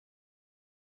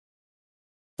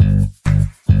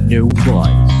No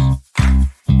lies,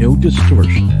 no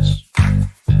distortions,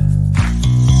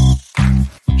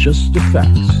 just the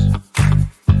facts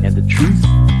and the truth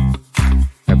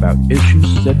about issues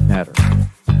that matter.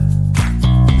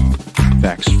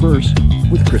 Facts First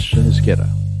with Christian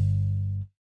Esguerra.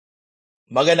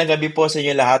 Magandang gabi po sa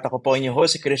inyo lahat. Ako po inyong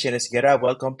host, si Christian Esguerra.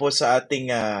 Welcome po sa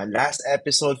ating last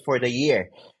episode for the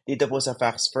year. Dito po sa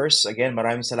Facts First. Again,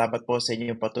 maraming salamat po sa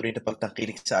inyong patuloy na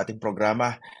pagtangkilik sa ating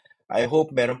programa. I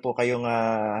hope meron po kayong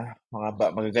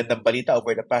magagandang balita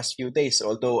over the past few days.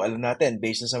 Although, alam natin,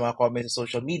 based na sa mga comments sa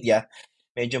social media,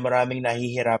 medyo maraming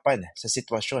nahihirapan sa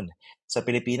sitwasyon sa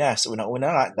Pilipinas.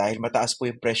 Unang-una nga, dahil mataas po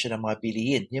yung presyo ng mga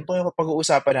bilihin. Yan po yung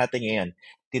pag-uusapan natin ngayon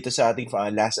dito sa ating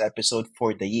last episode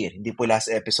for the year. Hindi po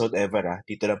last episode ever,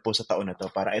 dito lang po sa taon na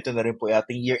to. Para ito na rin po yung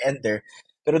ating year-ender.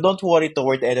 Pero don't worry,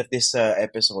 toward the end of this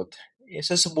episode,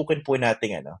 susubukan po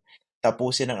natin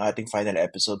tapusin ang ating final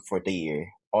episode for the year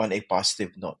on a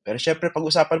positive note. Pero syempre,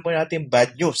 pag-usapan po natin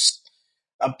bad news.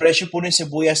 Ang presyo po ng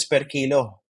sibuyas per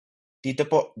kilo, dito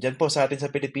po, dyan po sa atin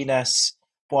sa Pilipinas,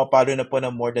 pumapalo na po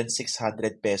ng more than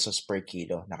 600 pesos per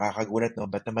kilo. Nakakagulat, no?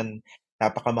 Ba't naman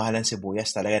napakamahal ng sibuyas?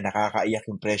 Talaga nakakaiyak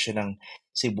yung presyo ng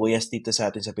sibuyas dito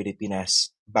sa atin sa Pilipinas.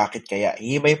 Bakit kaya?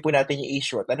 Hihimay po natin yung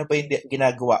issue at ano ba yung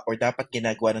ginagawa or dapat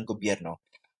ginagawa ng gobyerno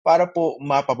para po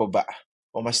mapababa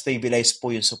o mas stabilize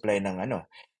po yung supply ng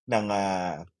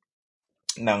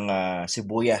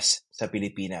sibuyas sa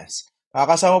Pilipinas.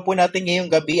 Makakasama po natin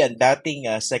ngayong gabi ang dating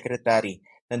Secretary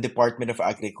ng Department of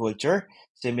Agriculture,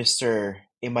 si Mr.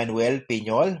 Emmanuel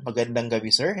Piñol. Magandang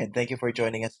gabi, sir, and thank you for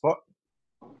joining us po.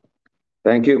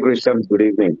 Thank you, Christian.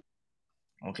 Good evening.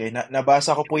 Okay,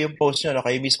 nabasa ko po yung post nyo.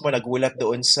 Kayo mismo nagulat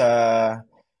doon sa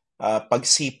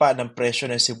pagsipa ng presyo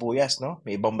ng sibuyas. No?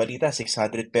 May ibang balita,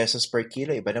 600 pesos per kilo.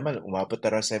 Iba naman, umabot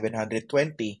na rin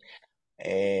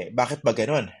 720. Bakit ba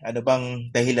ganun? Ano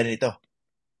bang dahilan nito?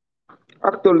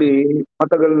 Actually,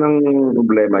 matagal ng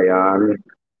problema yan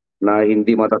na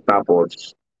hindi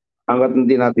matatapos hanggat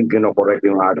hindi natin kinokorek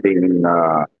yung ating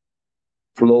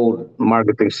flow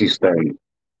marketing system.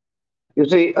 You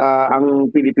see, ang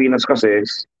Pilipinas kasi,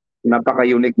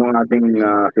 napaka-unique ng ating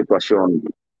sitwasyon.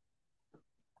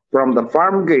 From the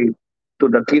farm gate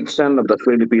to the kitchen of the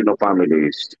Filipino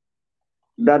families,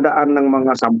 dadaan ng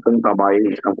mga 10 kamay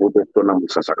ang produkto ng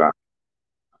magsasaka.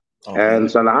 Okay.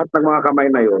 And sa lahat ng mga kamay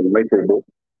na yon, may tubo.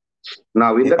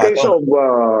 Now, in the case of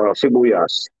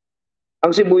sibuyas,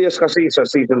 ang sibuyas kasi is a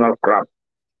seasonal crop.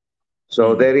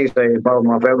 So there is about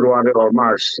February or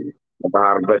March,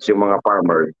 nag-harvest yung mga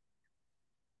farmers.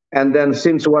 And then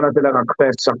since wala silang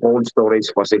access sa cold storage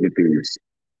facilities,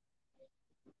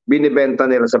 binibenta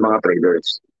nila sa mga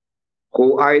traders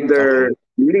who either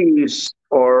lease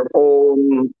or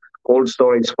own cold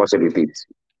storage facilities.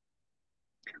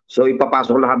 So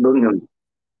ipapasok lahat doon yun.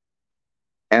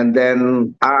 And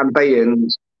then aantayin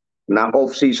na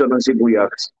off-season ng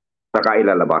sibuyas saka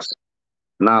ilalabas.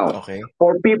 Now,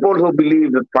 for people who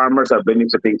believe that farmers are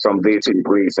benefiting from this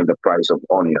increase in the price of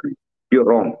onion, you're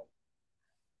wrong.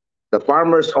 The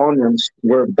farmers' onions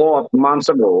were bought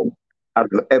months ago at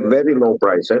a very low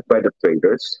prices by the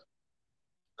traders,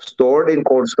 stored in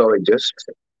cold storages,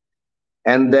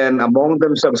 and then among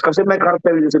themselves, kasi may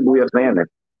cartel yung sibuyas na yan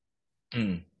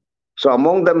So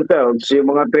among themselves, yung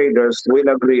mga traders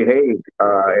will agree, hey,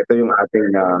 ito yung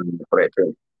ating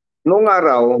presyo. Noong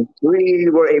araw, we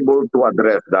were able to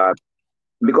address that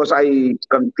because I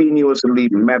continuously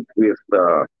met with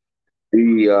the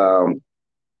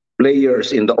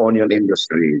players in the onion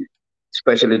industry,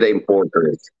 especially the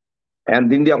importers.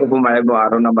 And hindi ako pumayag noong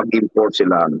araw na mag-import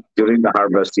sila during the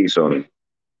harvest season.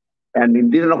 And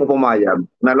hindi na ako pumayag,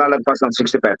 nalalagpas ng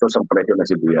 60 pesos ang presyo ng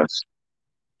sibuyas.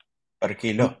 Per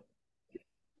kilo?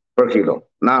 Per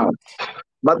kilo. Now,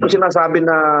 ba't ko sinasabi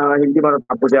na hindi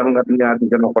matatapos yung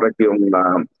natin correct yung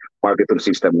marketing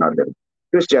system natin?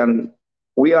 Christian,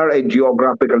 we are a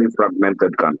geographically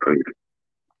fragmented country.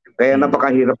 Kaya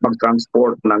napakahirap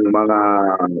mag-transport ng mga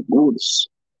goods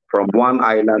from one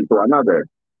island to another.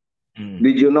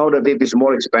 Did you know that it is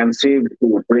more expensive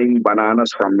to bring bananas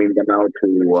from Mindanao to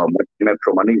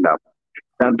Metro Manila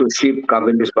than to ship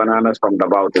Cavendish bananas from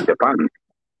Davao to Japan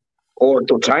or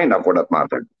to China for that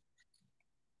matter?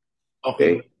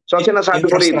 Okay. So, ang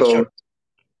sinasabi ko dito,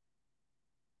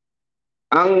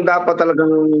 ang dapat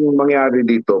talagang mangyari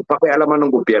dito, pakialaman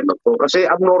ng gobyerno to. Kasi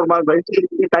abnormal ba?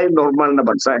 Hindi tayo normal na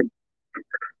bansa.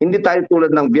 Hindi tayo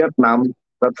tulad ng Vietnam,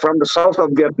 that from the south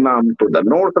of Vietnam to the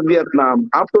north of Vietnam,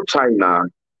 up to China,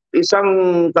 isang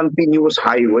continuous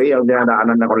highway ang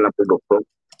dinadaanan ng kanilang produkto.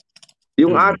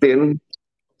 Yung atin,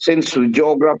 since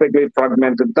geographically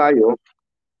fragmented tayo,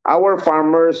 our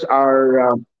farmers are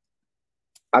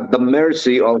at the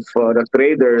mercy of the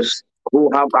traders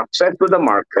who have access to the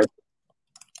market.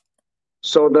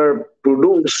 So their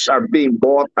produce are being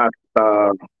bought at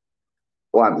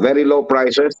very low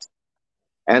prices,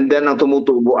 and then ang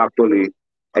tumutubo actually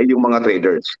ay yung mga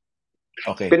traders.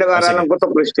 Okay. Pinag-aralan ko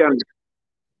to, Christian. Sige,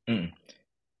 sir.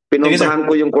 Pinuntahan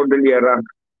ko yung Cordillera.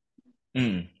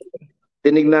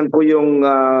 Tinignan ko yung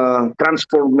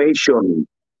transformation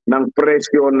ng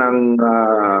presyo ng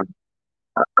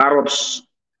carrots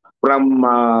from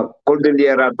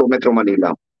Cordillera to Metro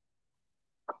Manila.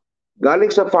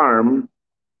 Galing sa farm,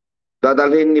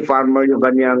 dadalhin ni farmer yung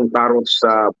kanyang carrots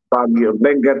sa Baguio,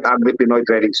 Benguet Agri-Pinoy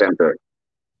Trading Center.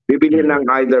 Bibili ng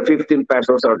either 15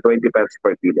 pesos or 20 pesos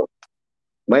per kilo.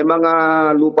 May mga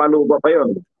lupa-lupa pa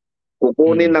yon.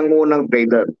 Kukunin ng unang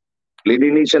trader.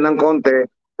 Lilinisin ng konti,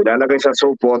 ilalagay sa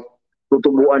supot,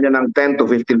 tutubuan niya ng 10 to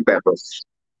 15 pesos.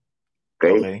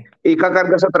 Okay?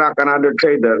 Ikakarga sa truck another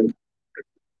trader,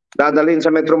 dadalhin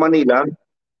sa Metro Manila,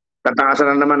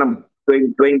 tataasan na naman ng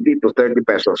 20 to 30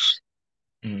 pesos.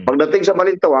 Pagdating sa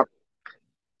Balintawak,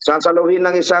 sasaluhin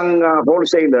ng isang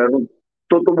wholesaler,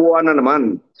 tutubuan na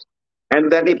naman. And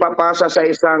then ipapasa sa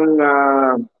isang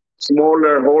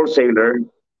smaller wholesaler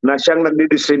na siyang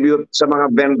nagdi-distribute sa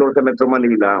mga vendor sa Metro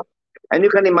Manila. And you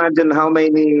can imagine how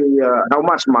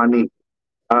much money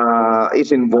is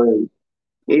involved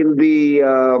in the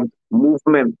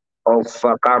movement of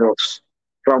carrots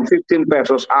from 15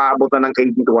 pesos aabot na ng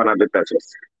 80 to 100 pesos.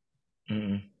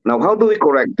 Now, how do we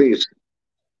correct this?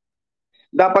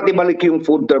 Dapat ibalik yung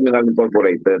Food Terminal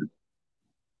Incorporated.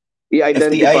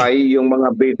 I-identify yung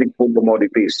mga basic food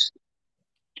commodities.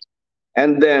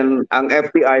 And then, ang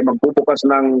FTI magbubukas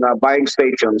ng buying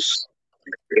stations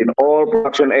in all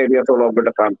production areas all over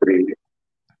the country.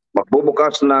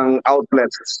 Magbubukas ng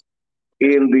outlets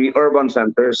in the urban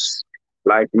centers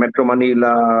like Metro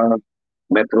Manila,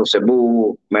 Metro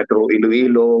Cebu, Metro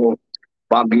Iloilo,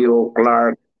 Baguio,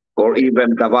 Clark, or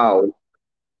even Davao,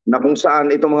 na kung saan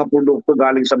itong mga produkto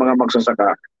galing sa mga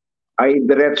magsasaka ay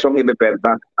diretsong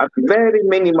ibebenta at very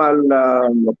minimal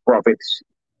profits.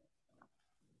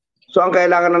 So ang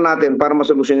kailangan na natin para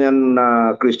masolusyon yan,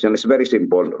 Christian, is very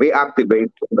simple.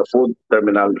 Reactivate the Food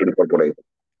Terminal Incorporated.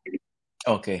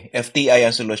 Okay. FTI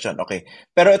ang solution. Okay.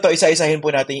 Pero ito, isa-isahin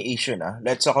po natin yung issue na.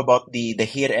 Let's talk about the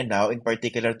here and now, in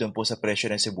particular dun po sa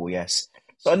presyo ng sibuyas.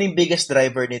 So ano yung biggest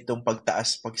driver nitong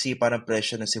pagsipa ng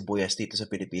presyo ng sibuyas dito sa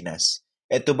Pilipinas?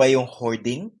 Ito ba yung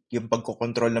hoarding, yung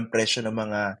pagkokontrol ng presyo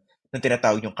ng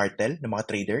tinatawag yung cartel, ng mga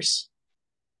traders?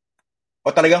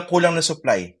 O talagang kulang na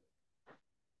supply?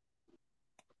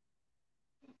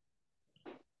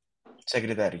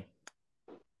 Secretary.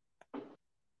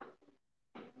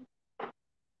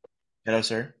 Hello,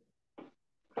 sir?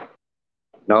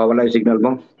 Nawawala yung signal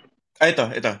mo?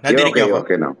 Ito. Nadinig niyo ako?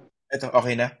 Okay now. Ito,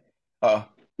 okay na? Oo.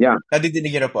 Yeah.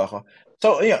 Nadidinig niyo na po ako.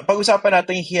 So, pag-usapan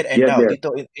natin yung here and now. Yes. Dito,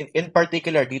 in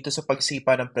particular, dito sa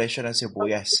pagsipa ng presyo ng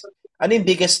sibuyas. Ano yung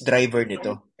biggest driver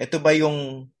nito? Ito ba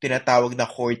yung tinatawag na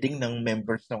hoarding ng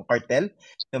members ng cartel,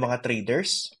 ng mga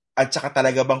traders? At saka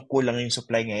talaga bang kulang yung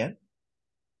supply ngayon?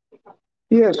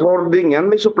 Yes, hoarding yan.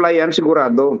 May supply yan,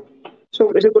 sigurado.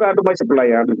 So, sigurado may supply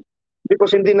yan.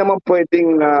 Because hindi naman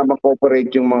pwedeng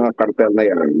mag-operate yung mga cartel na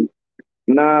yan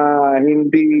na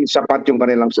hindi sapat yung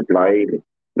kanilang supply.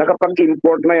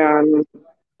 Nakapag-import na yan,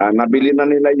 nabili na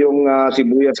nila yung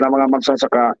sibuyas na mga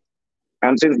magsasaka.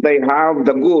 And since they have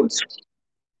the goods,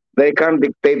 they can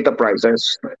dictate the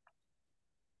prices.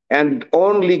 And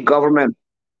only government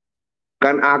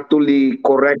can actually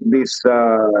correct this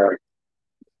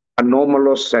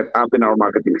anomalous setup in our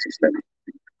marketing system.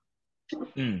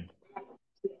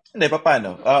 Hindi,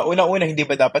 paano? Unang-una, hindi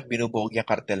ba dapat binubuhog yung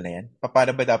cartel na yan?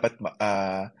 Paano ba dapat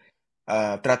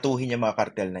tratuhin yung mga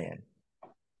cartel na yan?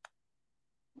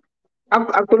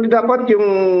 Actually, dapat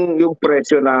yung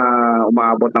presyo na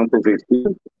umaabot ng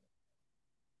 250,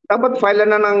 dapat file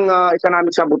na ng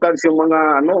economic sabotage yung mga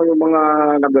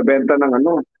nagbebenta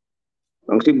ng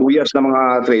sibuyas ng mga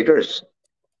traders.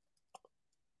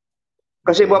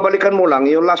 Kasi babalikan mo lang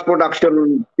yung last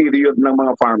production period ng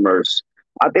mga farmers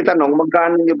at itanong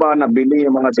magkano niyo ba nabili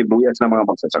yung mga sibuyas ng mga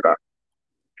magsasaka.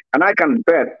 And I can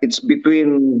bet it's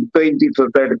between 20 to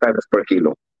 30 pesos per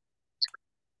kilo.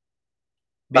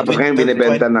 Tapos ngayon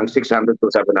binibenta ng 600 to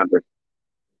 700.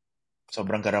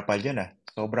 Sobrang garapal yun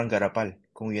Sobrang garapal.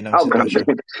 Kung yun ang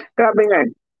sitwasyon. Grabe nga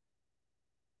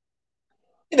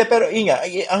Hindi, pero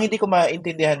ang hindi ko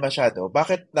maintindihan masyado,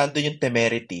 bakit nandun yung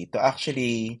temerity to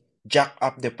actually jack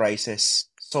up the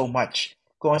prices so much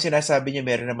kung ang sinasabi niyo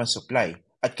meron naman supply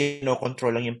at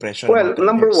kino-control lang yung presyo ng mga traders?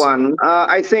 Number one,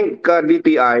 I think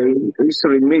DTI is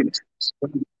remit.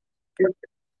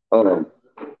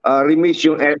 remiss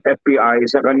yung FPI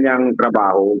sa kanyang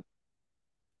trabaho.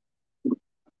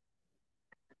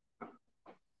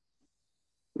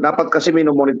 Dapat kasi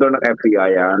minomonitor ng FPI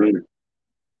yan.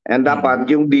 And dapat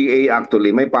yung DA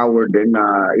actually may power din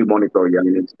na i-monitor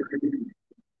yan.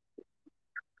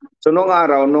 So noong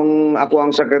araw, nung ako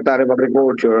ang Secretary of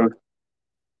Agriculture,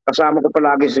 kasama ko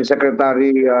palagi si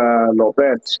Secretary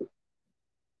Lopez.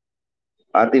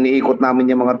 At iniikot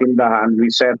namin yung mga tindahan, we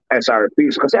set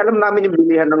SRPs. Kasi alam namin yung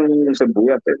bilihan ng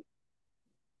sibuyas.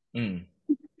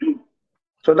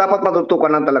 So dapat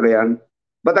matutukan lang talaga yan.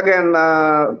 But again,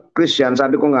 Christian,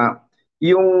 sabi ko nga,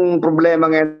 yung problema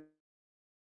ngayon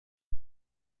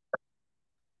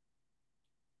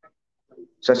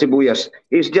sa sibuyas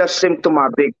is just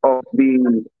symptomatic of the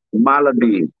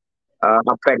malady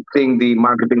affecting the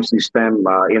marketing system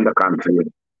in the country.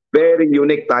 Very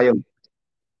unique tayo.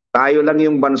 Tayo lang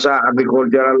yung bansa,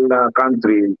 agricultural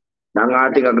country, ng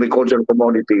ating agricultural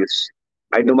commodities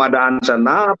ay dumadaan sa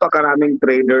napakaraming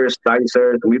traders,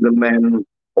 dicers, middlemen,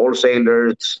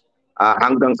 wholesalers,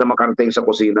 hanggang sa makarating sa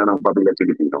kusina ng pamilya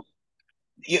Pilipino.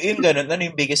 Yung ganun, ano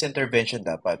yung biggest intervention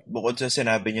dapat? Bukod sa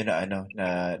sinabi nyo na na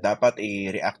dapat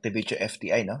i-reactivate yung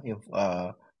FTI, no? Yung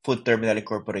Food Terminal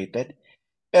Incorporated.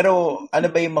 Pero ano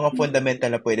ba yung mga fundamental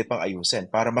na pwede pang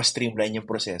ayusin para mas streamline yung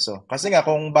proseso? Kasi nga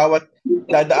kung bawat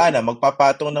dadaanan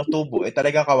magpapatong ng tubo,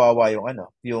 talagang kawawa yung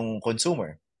yung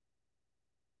consumer.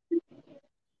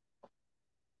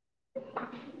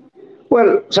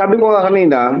 Well, sabi ko nga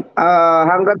kanina,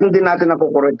 hanggat hindi natin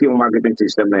nakukorekt yung marketing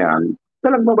system na yan,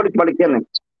 talagang babalik-balik yan eh.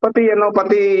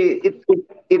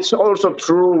 It's also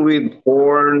true with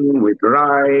corn, with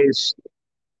rice,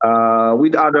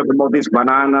 with other commodities,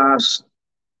 bananas,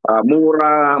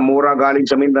 mura galing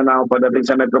sa Mindanao, padating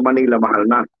sa Metro Manila, mahal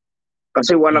na.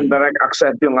 Kasi walang direct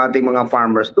access yung ating mga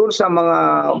farmers doon sa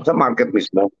market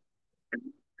mismo.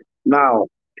 Now,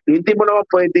 hindi mo naman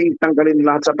pwedeng tanggalin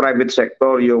lahat sa private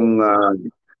sector yung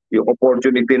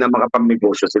opportunity na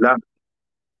makapagnegosyo sila.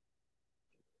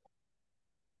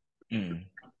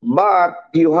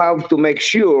 But you have to make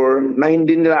sure na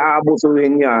hindi nila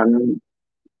aabusuhin yan.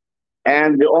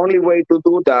 And the only way to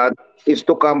do that is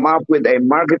to come up with a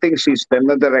marketing system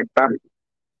na direkta,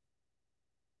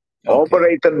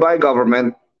 operated by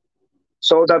government,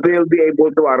 so that we'll be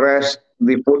able to arrest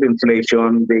the food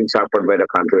inflation being suffered by the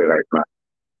country right now.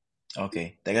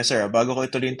 Okay. Teka sir, bago ko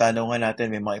ituloy yung tanungan natin,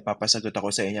 may mga ipapasagot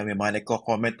ako sa inyo. May mga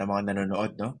nagko-comment na mga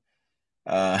nanonood, no?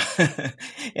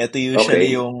 Ito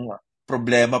usually yung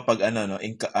problema pag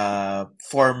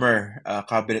former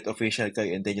cabinet official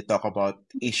kayo and then you talk about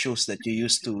issues that you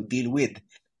used to deal with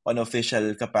on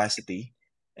official capacity.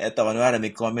 Ito,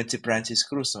 may comment si Francis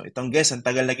Cruz. No? Itong guest, ang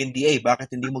tagal naging DA,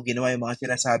 bakit hindi mo ginawa yung mga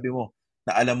sinasabi mo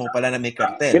na alam mo pala na may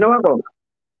kartel? Ginawa ko.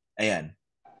 Ayan.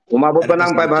 Umabot pa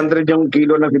ng 500 yung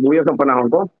kilo ng sibuyas ng panahon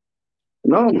ko.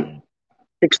 No.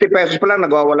 60 pesos pa lang,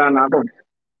 nagwawala na ako.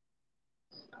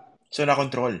 So,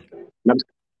 na-control?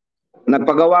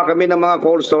 Nagpagawa kami ng mga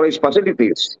cold storage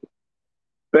facilities.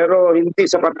 Pero hindi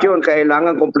sapat yun.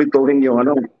 Kailangan kumpletuhin yung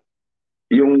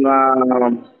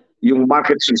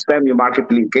market system, yung market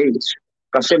linkage.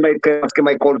 Kasi may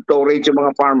cold storage yung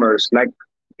mga farmers. Like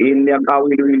in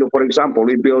Yangkaw, Iloilo, for example,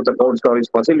 we built a cold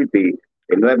storage facility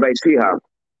in Nueva Ecija.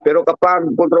 Pero kapag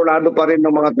kontrolado pa rin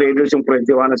ng mga traders yung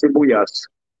presyohan ng sibuyas,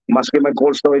 maski may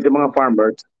cold storage yung mga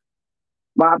farmers,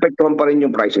 maapektuhan pa rin yung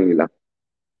pricing nila.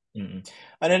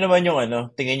 Ano naman yung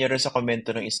tingin nyo rin sa komento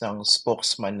ng isang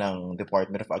spokesman ng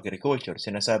Department of Agriculture,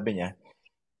 sinasabi niya,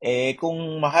 kung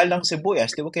mahal ang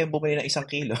sibuyas, di ba kayong bumili ng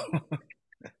 1 kilo?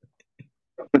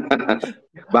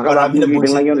 Baka bagong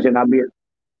gising lang yun, sinabi.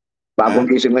 Bagong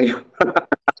gising lang yun.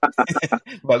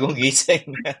 Bagong gising.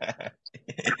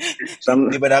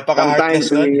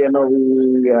 Sometimes we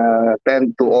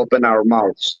tend to open our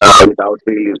mouths without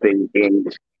really thinking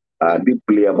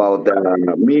deeply about the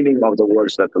meaning of the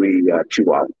words that we chew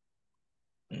out.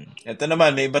 Ito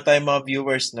naman, may iba tayong mga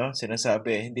viewers, no?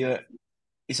 Sinasabi,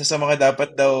 isa sa mga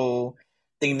dapat daw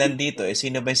tingnan dito,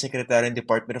 sino ba yung Secretary ng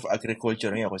Department of Agriculture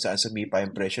ngayon kung saan sumipa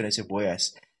yung presyo ng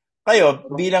sibuyas? Kayo,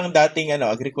 bilang dating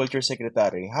Agriculture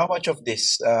Secretary, how much of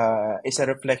this is a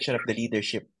reflection of the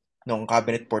leadership ng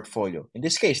cabinet portfolio? In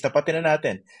this case, tapatin na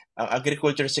natin, ang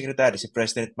Agriculture Secretary, si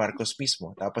President Marcos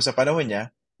mismo. Tapos sa panahon niya,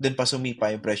 dun pa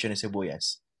sumipa yung presyo ng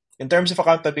sibuyas. In terms of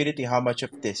accountability, how much of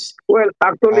this? Well,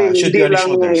 actually,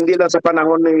 hindi lang sa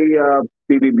panahon ni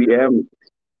PBBM.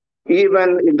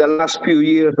 Even in the last few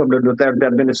years of the Duterte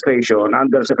administration,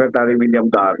 under Secretary William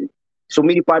Dar,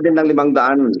 sumipa din ng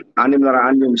 500,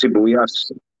 600 yung sibuyas.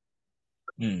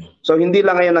 So hindi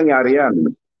lang ngayon nangyari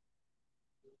yan.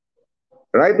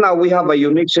 Right now, we have a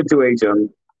unique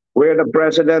situation where the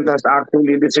president has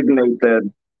actually designated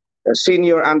a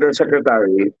senior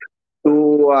undersecretary to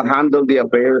handle the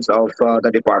affairs of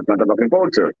the Department of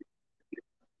Agriculture.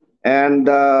 And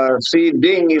si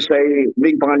Ding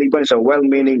Panganiban is a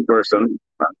well-meaning person.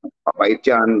 Mabait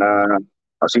yan,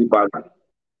 masipag.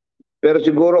 Pero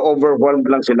siguro overwhelmed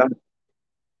lang sila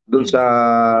dun sa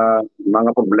mga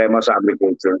problema sa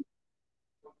agriculture.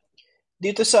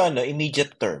 Dito sa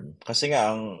immediate term, kasi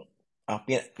nga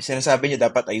sinasabi niyo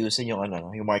dapat ayusin yung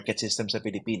yung market system sa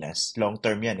Pilipinas. Long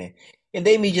term yan eh. In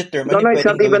the immediate term, No, ano it's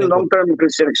pwedeng not even gawin ng long term,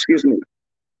 Christian, excuse me.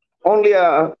 Only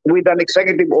with an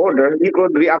executive order, you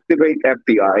could reactivate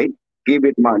FTI, give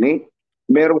it money.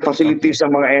 Merong facilities sa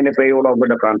mga NFA all over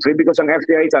the country because ang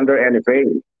FTI is under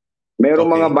NFA. Merong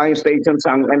mga buying stations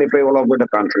ang NFA all over the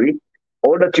country.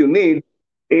 All that you need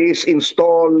is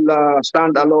install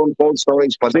standalone cold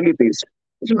storage facilities.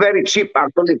 It's very cheap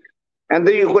actually. And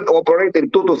then you could operate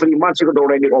in 2 to 3 months, you could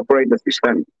already operate the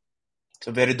system.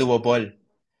 So very doable.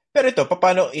 Pero ito,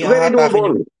 paano Very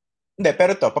doable. Hindi,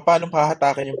 pero ito, paano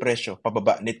pahatakin yung presyo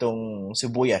pababa nitong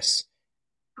sibuyas?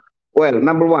 Well,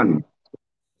 number one,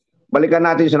 balikan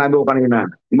natin yung sinabi ko kanina.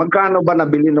 Magkano ba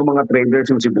nabili ng mga traders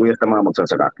yung sibuyas ng mga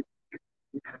magsasaka?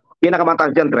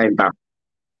 Pinakamataas dyan, 30.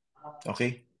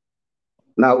 Okay.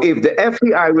 Now, if the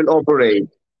FDI will operate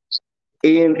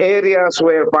in areas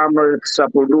where farmers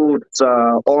produce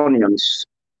onions,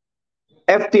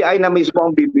 FTI na mismo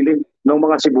ang bibili ng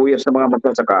mga sibuyas ng mga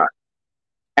magsasaka.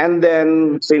 And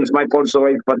then, since my cold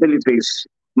storage facilities,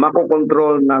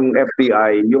 makokontrol ng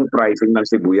FTI yung pricing ng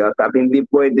sibuyas at hindi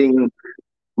pwedeng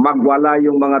magwala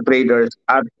yung mga traders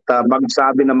at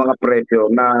magsabi ng mga presyo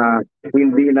na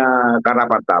hindi na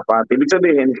karapat-dapat. Ibig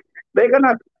sabihin, they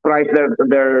cannot price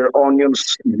their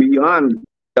onions beyond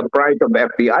the price of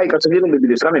FTI kasi yun ang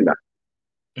bibili sa kanila.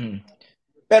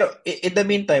 Pero in the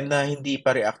meantime na hindi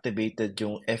pa reactivated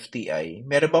yung FTI,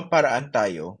 meron bang paraan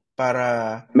tayo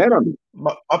para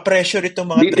ma-pressure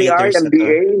itong mga DTI traders and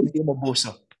DA hindi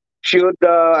mabuso? Should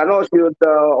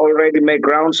already make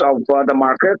rounds of the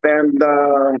market and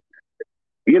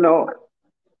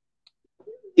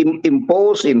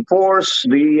enforce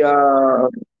the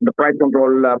price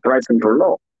control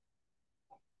law.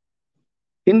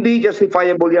 Hindi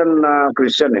justifiable yan,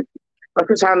 Christian eh.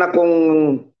 Kasi sana kung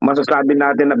masasabi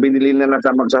natin na binili na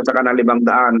sa magsasaka ng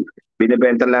 500,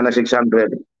 binibenta na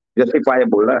 600,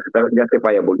 justifiable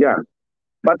yan.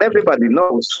 But everybody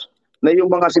knows na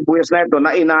yung mga sibuyas na ito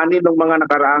na inani ng mga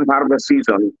nakaraang harvest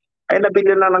season ay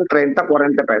nabili na ng 30,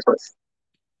 40 pesos.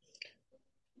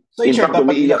 So, in fact,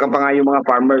 umiiyak pa nga yung mga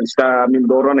farmers sa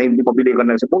Mindoro na hindi mabili ka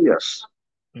ng sibuyas.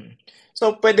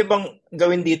 So, pwede bang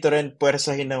gawin dito rin,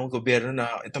 puwersahin ng gobyerno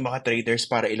na itong mga traders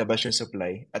para ilabas yung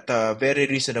supply at a very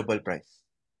reasonable price?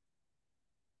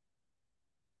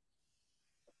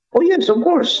 Oh yes, of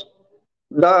course.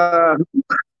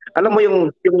 Alam mo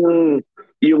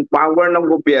yung power ng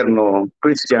gobyerno,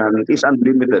 Christian, is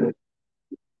unlimited.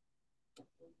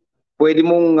 Pwede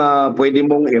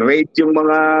mong i-rate yung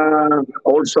mga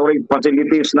cold storage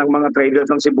facilities ng mga traders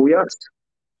ng sibuyas.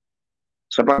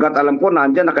 Sapagkat alam ko,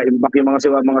 nandiyan, naka-imbak yung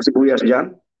mga sibuyas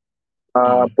dyan.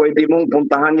 Pwede mong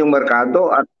puntahan yung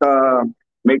merkado at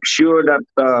make sure that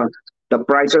the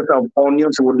prices of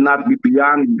onions would not be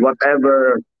beyond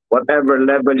whatever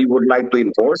level you would like to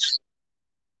enforce.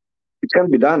 It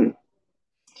can be done.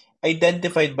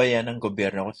 Identified ba yan ng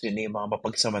gobyerno kung sino yung mga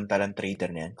mapagsamantalang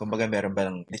trader na yan? Kumbaga meron ba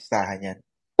ng listahan yan?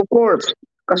 Of course.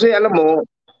 Kasi alam mo,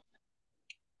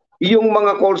 yung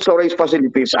mga cold storage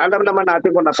facilities, alam naman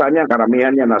natin kung nasaan yan.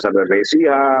 Karamihan yan nasa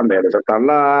Berresia, meron sa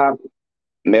Tarlac,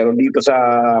 meron dito sa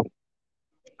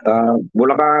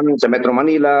Bulacan, sa Metro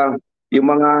Manila.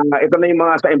 Ito na yung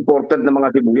mga sa imported na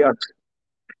mga sibuyas.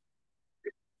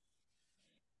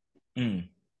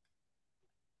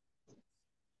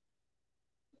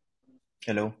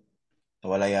 Hello?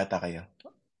 Nawala yata kayo.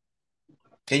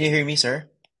 Can you hear me, sir?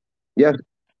 Yes.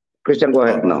 Christian, go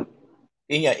ahead now.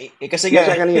 Kasi yes,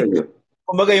 I can hear you.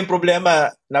 Kumbaga yung problema,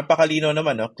 napakalino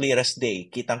naman, no? Clear as day.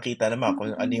 Kitang-kita naman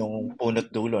kung ano yung punot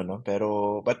dulo, no?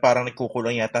 Pero ba't parang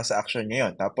nagkukulang yata sa action nyo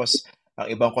yun? Tapos, ang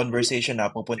ibang conversation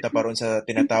na pupunta pa rin sa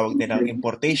tinatawag nilang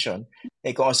importation,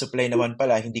 kung ang supply naman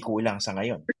pala, hindi kulang sa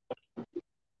ngayon.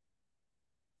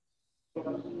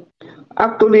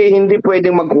 Actually, hindi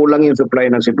pwedeng magkulang yung supply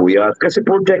ng sibuyas kasi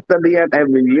projected yan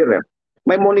every year.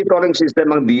 May monitoring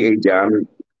system ang DA dyan.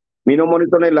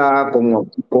 Minomonitor nila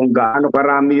kung gaano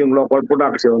karami yung local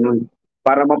production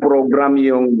para ma-program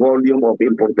yung volume of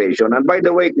importation. And by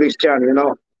the way, Christian,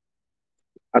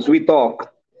 as we talk,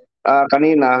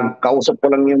 kanina, kausap ko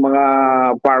lang yung mga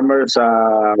farmers sa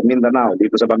Mindanao,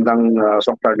 dito sa bandang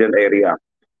Soctardian area.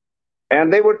 And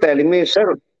they were telling me,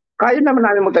 sir, Kaya naman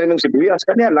namin magtanim ng sibuyas.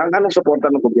 Kanya lang, anong suporta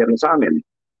ng gobyerno sa amin?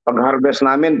 Pag-harvest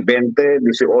namin, 20,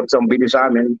 18 ang bili sa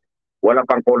amin, wala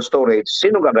pang cold storage,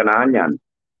 sino gaganahan yan?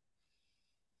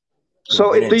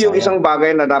 So Lugi ito rin, yung sayang. isang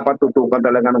bagay na dapat tutukan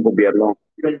talaga ng gobyerno.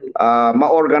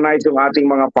 Ma-organize yung ating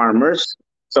mga farmers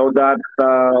so that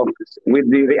with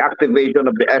the reactivation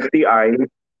of the FTI,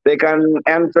 they can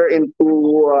enter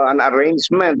into an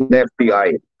arrangement with the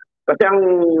FTI. Kasi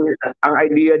ang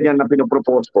idea niya na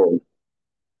pinopropose ko,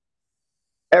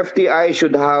 FTI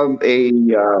should have a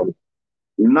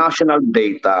national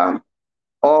data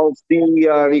of the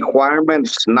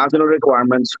national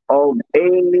requirements of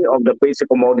any of the basic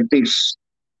commodities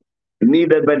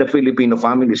needed by the Filipino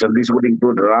families. And this would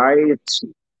include rice,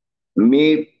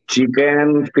 meat,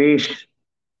 chicken, fish,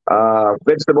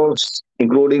 vegetables,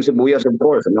 including sibuyas, of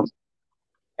course. No?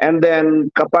 And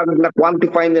then, kapag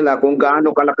na-quantify nila kung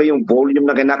gaano kalaki yung volume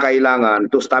na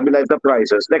kinakailangan to stabilize the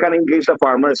prices, they can engage the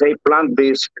farmers, say, plant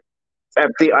this,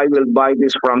 FTI will buy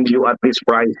this from you at this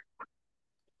price.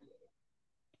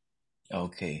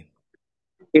 Okay.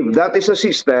 If that is a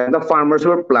system, the farmers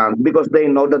will plant because they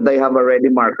know that they have a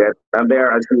ready market and they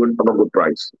are assured of a good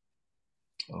price.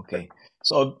 Okay.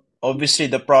 So, obviously,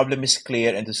 the problem is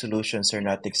clear and the solutions are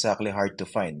not exactly hard to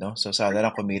find, no? So, sana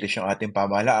lang kumilos yung ating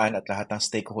pamahalaan at lahat ng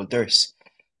stakeholders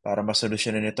para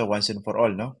masolusyonan ito once and for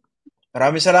all, no?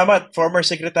 Maraming salamat, former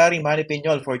Secretary Manny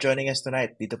Piñol, for joining us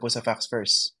tonight dito po sa Facts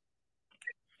First.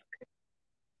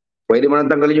 Pwede mo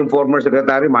nang tanggalin yung former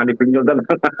secretary, Manny Piñol na lang.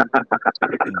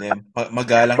 Hindi,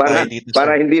 magalang tayo dito,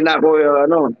 para sir. hindi na ako,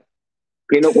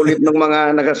 kinukulit ng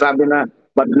mga nagsasabi na,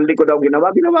 ba't hindi ko daw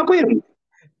ginawa? Ginawa ko yan.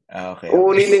 Okay.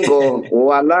 Ulitin ko,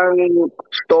 walang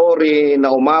story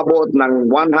na umabot ng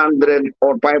 100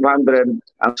 or 500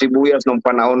 ang sibuyas nung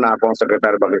panahon na ako ang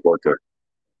Secretary of Agriculture.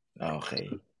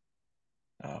 Okay.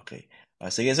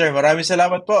 Sige, sir. Maraming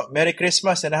salamat po. Merry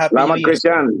Christmas and a Happy Salamat, New Year.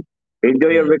 Christian.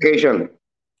 Enjoy your vacation.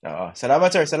 Salamat,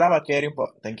 sir. Salamat. Kayo rin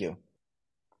po. Thank you.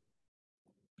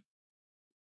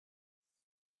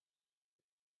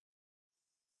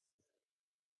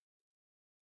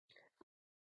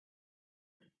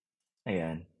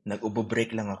 Ayan.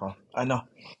 Nag-ubo-break lang ako.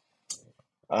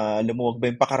 Lumuwag ba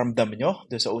yung pakaramdam nyo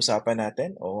doon sa usapan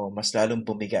natin? O mas lalong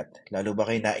bumigat? Lalo ba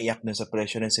kayo naiyak doon sa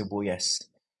presyo ng sibuyas?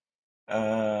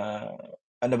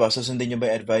 Susundin nyo ba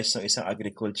yung advice ng isang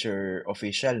agriculture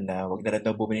official na wag na rin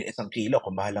daw bumili 1 kilo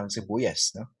kung mahal ang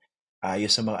sibuyas, no?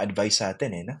 Ayos sa mga advice sa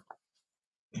atin, no?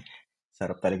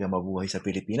 Sarap talaga mabuhay sa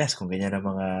Pilipinas kung ganyan ang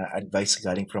mga advice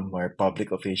galing from our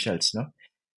public officials, no?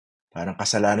 Parang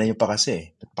kasalanan nyo pa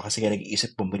kasi. Ba't pa kasi kayo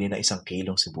nag-iisip bumili ng 1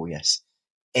 kilong sibuyas?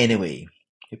 Anyway,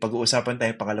 ipag-uusapan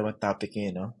tayo pangalawang topic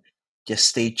ngayon, no?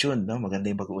 Just stay tuned, no? Maganda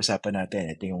yung pag-uusapan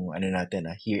natin. Ito yung natin,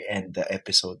 here end the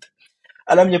episode.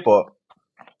 Alam niyo po,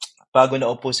 bago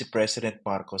naupo si President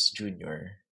Marcos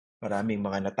Jr., maraming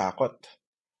mga natakot.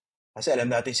 Kasi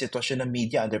alam natin yung sitwasyon ng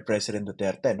media under President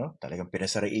Duterte, no? Talagang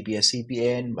pinasara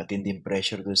ABS-CBN, matinding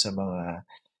pressure doon sa mga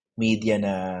media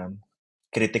na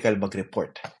critical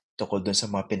mag-report tungkol doon sa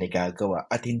mga pinagagawa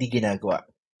at hindi ginagawa,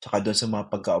 tsaka doon sa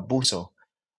mga pagkaabuso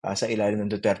sa ilalim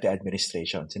ng Duterte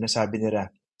administration. Sinasabi nila,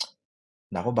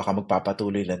 naku, baka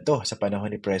magpapatuloy lang to sa panahon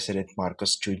ni President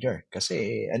Marcos Jr.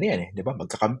 Kasi di ba,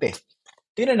 magkakampi.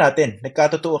 Tingnan natin,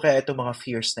 nagkatotoo kaya itong mga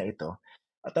fears na ito?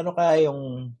 At ano kaya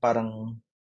yung parang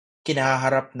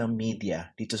kinaharap ng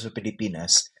media dito sa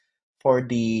Pilipinas for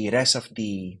the rest of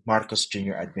the Marcos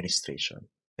Jr. administration?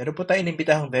 Meron po tayo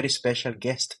inimbitahang very special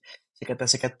guest. Sikat na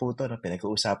sikat po ito, no?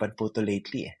 Pinag-uusapan po ito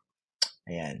lately.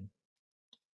 Ayan.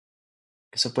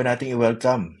 Gusto po nating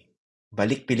i-welcome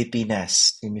Balik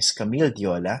Pilipinas si Miss Camille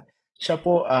Diola. Siya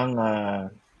po ang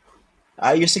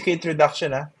ayusin ko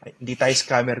introduction, hindi tayo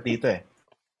scammer dito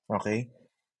Okay?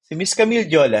 Si Miss Camille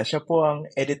Diola, siya po ang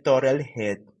editorial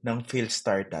head ng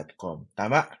philstar.com.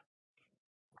 Tama?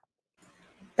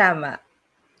 Tama.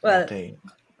 Well, okay.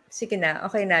 Sige na.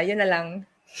 Okay na. Yun na lang.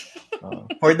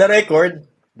 For the record,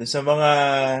 dun sa mga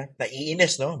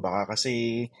naiinis, no? Baka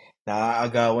kasi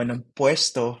naaagawan ng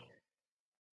pwesto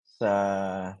sa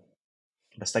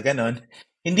basta ganon.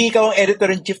 Hindi ikaw ang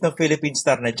editor-in-chief ng Philippine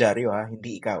Star na dyaryo, ha?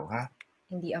 Hindi ikaw, ha?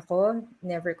 Hindi ako.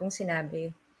 Never kong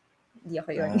sinabi. Hindi ako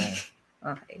yun.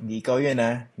 Okay. Hindi ikaw yun,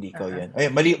 ha? Hindi ikaw yun.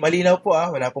 Ay, malinaw po, ha?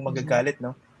 Wala pong magagalit,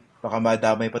 no? Baka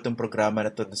madamay pa itong programa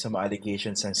na to sa mga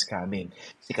allegations and scamming.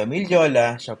 Si Camille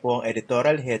Diola, siya po ang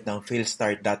editorial head ng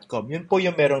philstar.com. Yun po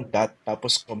yung merong dot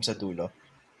tapos com sa dulo.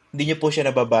 Hindi niyo po siya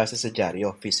nababasa sa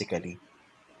dyaryo physically.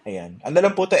 Ayan. Ano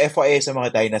lang po ito FYI sa mga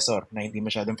dinosaur na hindi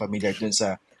masyadong familiar dun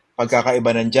sa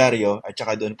pagkakaiba ng dyaryo at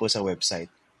saka doon po sa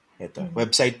website. Ito.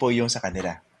 Website po yung sa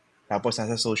kanila. Tapos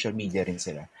nasa social media rin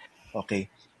sila. Okay.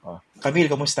 Camille,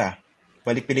 kumusta?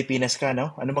 balik Pilipinas ka,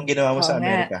 no? Ano bang ginawa mo Oo sa nga.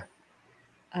 Amerika?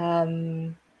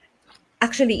 Um,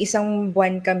 Actually, isang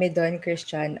buwan kami doon,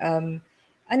 Christian.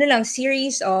 Ano lang,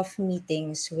 series of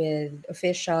meetings with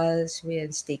officials,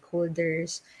 with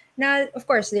stakeholders, na of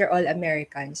course, they're all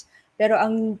Americans. Pero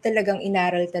ang talagang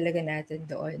inaral talaga natin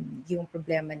doon, yung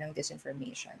problema ng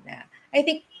disinformation na I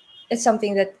think it's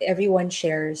something that everyone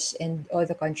shares and all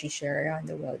the countries share around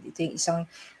the world. Ito yung isang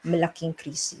malaking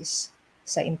krisis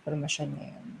sa impormasyon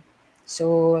ngayon. So,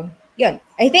 yun.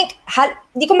 I think,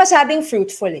 di ko masabing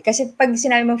fruitful eh. Kasi pag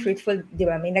sinabi mong fruitful, di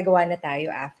ba, may nagawa na tayo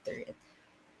after it.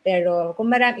 Pero kung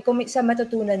may sa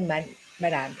matutunan man,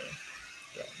 marami.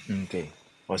 Okay.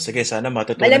 O sige, sana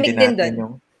matutunan Malamig din din natin doon.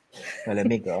 yung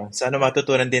malamig. Oh. Sana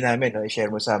matutunan din namin. No?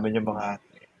 I-share mo sa amin yung mga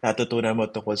natutunan mo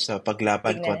tungkol sa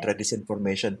paglaban Tingnan kontra natin.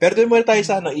 disinformation. Pero doon muna tayo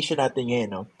sa issue natin ngayon.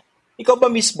 No? Ikaw ba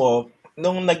mismo,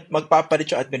 nung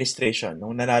magpapalit yung administration,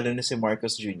 nung nanalo na si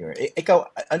Marcos Jr., ikaw,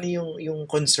 ano yung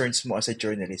concerns mo as a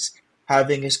journalist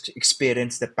having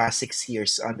experienced the past 6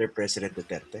 years under President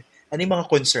Duterte? Ano yung mga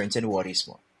concerns and worries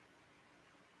mo?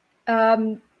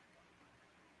 Um,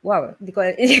 wow, hindi ko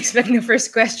expect na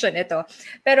first question ito.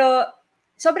 Pero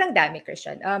sobrang dami,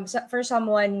 Christian. For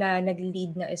someone na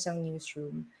nag-lead na isang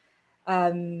newsroom,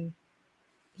 um,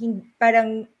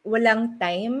 parang walang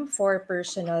time for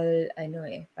personal,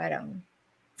 parang,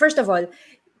 first of all,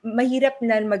 mahirap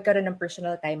na magkaroon ng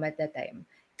personal time at that time.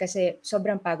 Kasi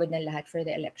sobrang pagod ng lahat for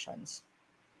the elections.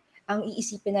 Ang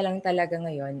iisipin na lang talaga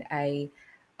ngayon ay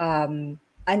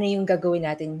ano yung gagawin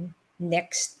natin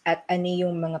next at ano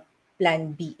yung mga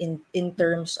plan B in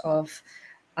terms of,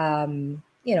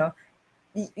 you know,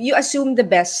 you assume the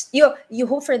best. You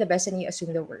hope for the best and you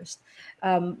assume the worst.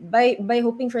 By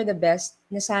hoping for the best,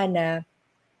 na sana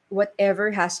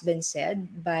whatever has been said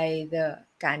by the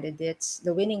candidates,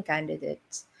 the winning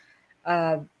candidates,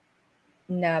 uh,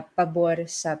 na pabor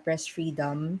sa press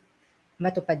freedom,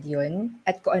 matupad yun.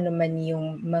 At kung ano man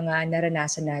yung mga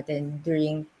naranasan natin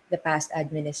during the past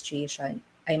administration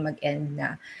ay mag-end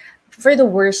na. For the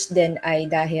worst din ay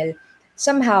dahil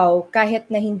somehow,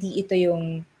 kahit na hindi ito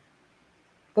yung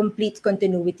complete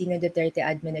continuity ng Duterte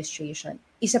administration,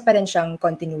 isa pa rin siyang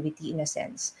continuity in a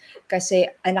sense. Kasi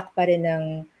anak pa rin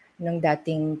ng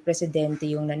dating presidente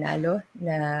yung nanalo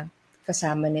na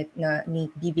kasama ni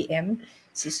BBM,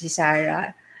 si Sara.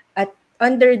 At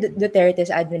under Duterte's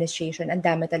administration, ang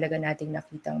dami talaga nating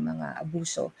nakitang mga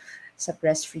abuso sa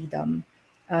press freedom.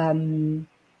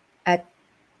 At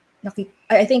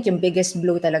I think yung biggest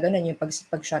blow talaga nun yung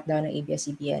pag-shutdown ng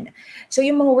ABS-CBN. So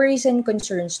yung mga worries and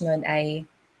concerns nun ay,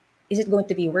 is it going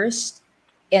to be worse?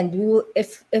 And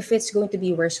if it's going to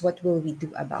be worse, what will we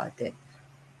do about it?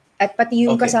 At pati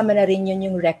yung Okay. kasama na rin yun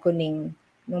yung reckoning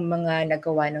ng mga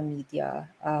nagawa ng media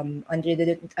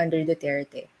under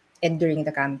Duterte and during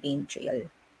the campaign trail.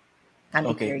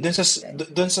 Okay. Period.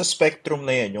 Dun sa spectrum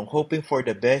na yan, yung hoping for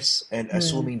the best and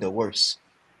assuming the worst,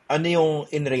 ano yung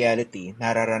in reality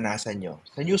nararanasan nyo?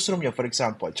 Sa newsroom nyo, for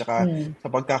example, tsaka sa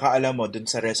pagkakaalam mo dun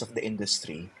sa rest of the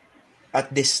industry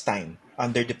at this time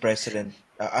under the president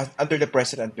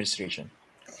administration?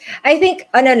 I think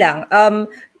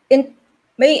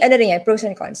may rin yan, pros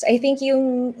and cons. I think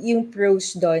yung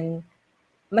pros doon,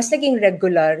 mas naging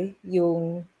regular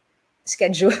yung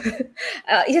schedule.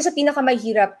 Isa sa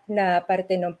pinakamahirap na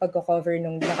parte ng pagko-cover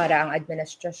ng nakaraang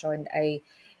administrasyon ay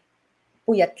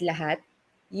puyat lahat.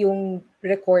 Yung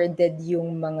recorded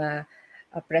yung mga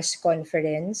press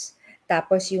conference,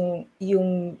 tapos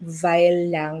yung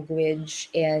vile language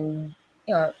and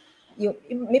yung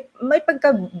may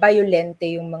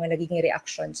pagka-violente yung mga nagiging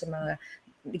reaction sa mga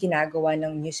ginagawa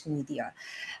ng news media.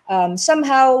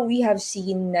 Somehow we have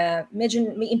seen na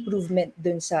medyo may improvement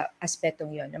dun sa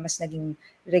aspetong yon na mas naging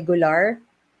regular.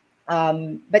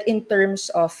 But in terms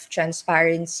of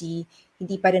transparency,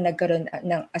 hindi pa rin nagkaroon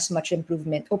ng as much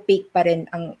improvement. Opaque pa rin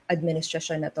ang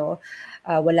administrasyon na to.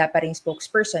 Wala pa rin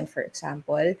spokesperson, for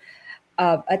example.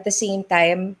 At the same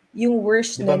time, yung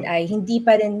worst nun ay hindi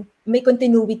pa rin, may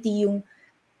continuity yung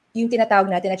tinatawag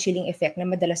natin na chilling effect na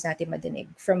madalas natin madinig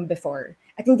from before.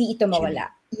 At hindi ito mawala.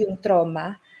 Yung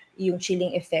trauma, yung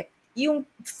chilling effect, yung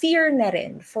fear na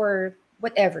rin for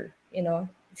whatever,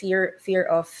 fear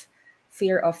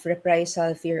of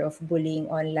reprisal, fear of bullying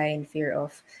online, fear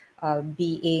of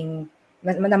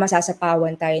na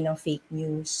masasapawan tayo ng fake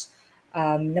news,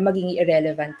 na maging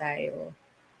irrelevant tayo.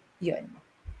 Yun.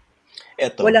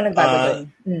 Walang nagbago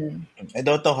doon. I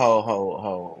don't know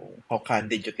how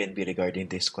candid you can be regarding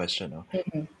this question. No?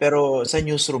 Pero sa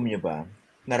newsroom nyo ba,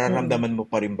 nararamdaman mo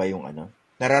pa rin ba yung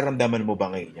nararamdaman mo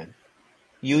ba ngayon yan?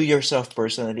 You yourself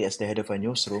personally as the head of a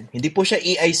newsroom, hindi po siya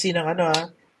EIC ng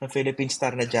ng Philippine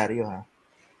Star na dyaryo ha?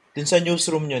 dun sa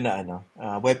newsroom nyo na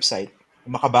website,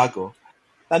 makabago,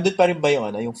 nandun pa rin ba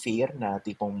yung fear na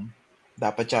tipong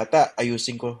dapat yata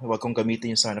ayusin ko, wag kong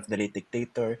gamitin yung son of the late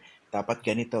dictator, dapat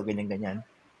ganito, ganyan-ganyan.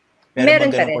 Meron bang Meron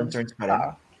pa ganong rin. concerns pa rin?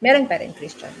 Oo. Meron pa rin,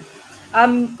 Christian.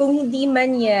 Kung hindi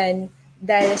man yan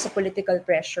dahil sa political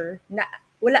pressure, na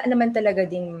wala naman talaga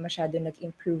ding masyado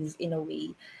nag-improve in a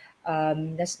way.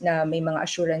 Na may mga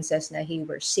assurances na, hey,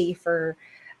 we're safer.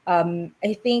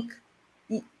 I think,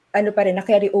 ano pa rin,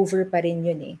 na-carry over pa rin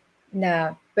yun eh.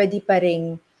 Na pwede pa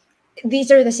rin,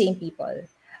 these are the same people.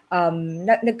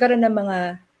 Nagkaroon ng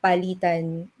mga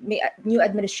palitan, may new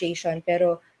administration,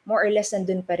 pero more or less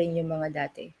nandun pa rin yung mga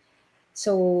dati.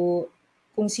 So,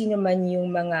 kung sino man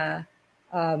yung mga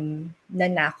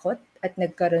nanakot at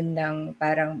nagkaroon ng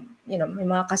parang, may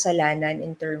mga kasalanan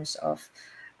in terms of,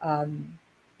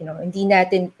 hindi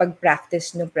natin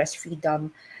pag-practice ng press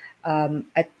freedom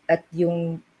at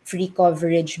yung free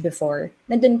coverage before,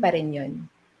 nandun pa rin yun.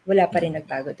 Wala pa rin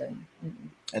nagbago doon.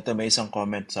 Ito may isang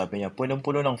comment, sabi niya,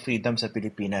 punong-puno ng freedom sa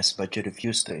Pilipinas but you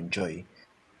refuse to enjoy.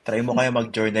 Try mo kaya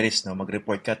mag-journalist, no?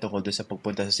 Mag-report ka tungkol doon sa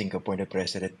pagpunta sa Singapore ni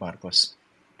President Marcos.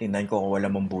 Tingnan ko kung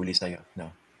wala mong bully sa'yo,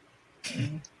 no?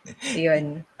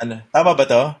 Yun. Tama ba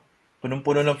to?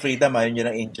 Punong-puno ng freedom, ayaw nyo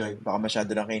lang enjoy. Baka masyado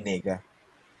lang kay nega.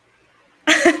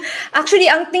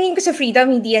 Actually, ang tingin ko sa freedom,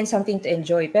 hindi yan something to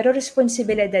enjoy. Pero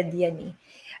responsibilidad yan eh.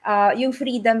 Yung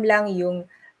freedom lang yung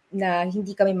na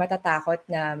hindi kami matatakot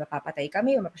na mapapatay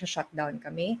kami o mapasa-shutdown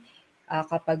kami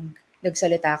kapag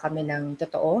nagsalita kami ng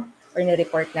totoo or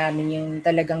na-report namin yung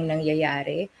talagang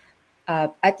nangyayari.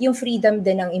 At yung freedom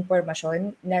din ng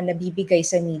impormasyon na nabibigay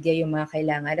sa media yung mga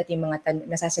kailangan at yung mga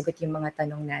nasasagot yung mga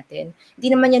tanong natin. Hindi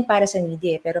naman yan para sa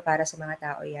media pero para sa mga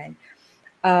tao yan.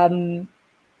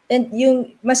 And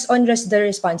yung mas onerous the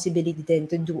responsibility din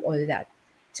to do all that.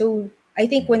 So, I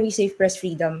think when we say press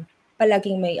freedom,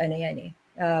 palaging may yan eh,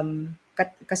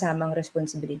 kasamang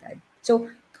responsibilidad. So,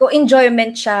 kung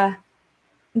enjoyment siya,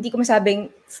 hindi ko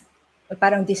masabing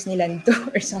parang Disneyland to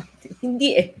or something.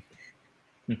 Hindi eh.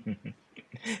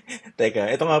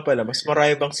 Teka, ito nga pala, mas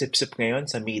marami bang sip-sip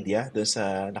ngayon sa media doon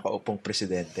sa nakaupong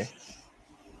presidente?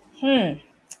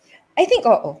 I think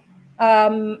oo.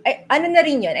 Ano na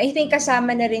rin yun? I think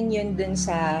kasama na rin yun dun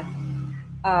sa,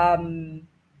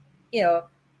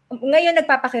 ngayon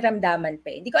nagpapakiramdaman pa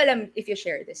eh. Hindi ko alam if you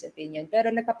share this opinion,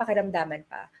 pero nagpapakiramdaman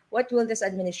pa. What will this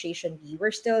administration be?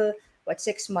 We're still, 6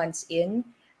 months in?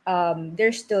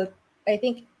 They're still, I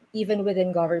think, even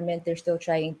within government, they're still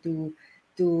trying to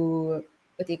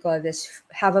what do you call this,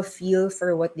 have a feel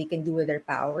for what they can do with their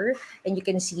power, and you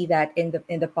can see that in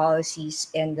the policies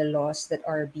and the laws that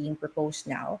are being proposed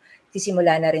now.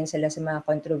 Sisimula na rin sila sa mga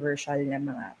controversial na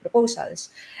mga proposals.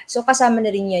 So kasama na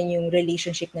rin yan yung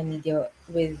relationship ng media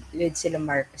with sila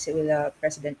Marcos, with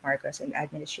President Marcos and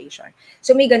administration.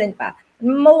 So may ganun pa.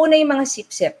 Mauna yung mga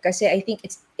sip-sip kasi I think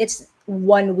it's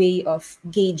one way of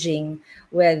gauging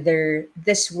whether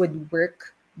this would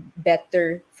work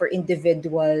better for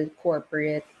individual,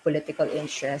 corporate, political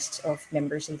interests of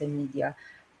members of the media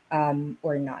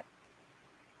or not.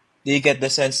 Do you get the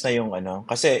sense na yung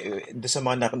kasi doon sa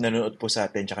mga nanonood po sa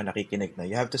atin tsaka nakikinig na,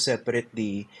 you have to separate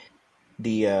the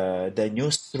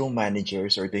newsroom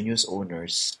managers or the news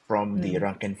owners from the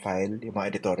rank and file, yung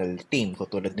mga editorial team,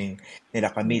 katulad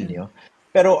nila Camille,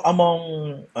 Pero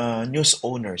among news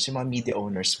owners, yung mga media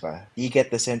owners pa, do you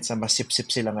get the sense na masip-sip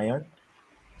sila ngayon?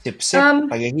 Sip-sip,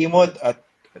 paghihimod, at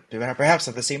perhaps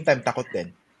at the same time, takot din?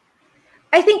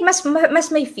 I think mas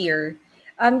may fear.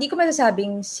 Hindi ko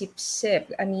masasabing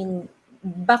sip-sip. I mean,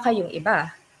 baka yung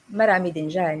iba. Marami din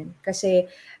dyan. Kasi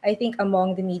I think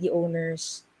among the media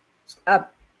owners,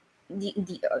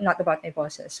 not about my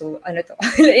bosses. So ano to?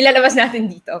 Ilalabas natin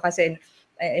dito kasi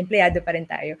empleyado pa rin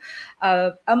tayo.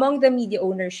 Among the media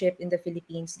ownership in the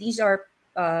Philippines, these are,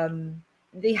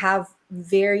 they have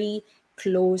very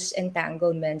close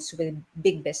entanglements with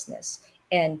big business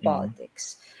and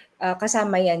politics.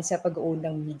 Kasama yan sa pag-own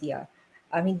ng media.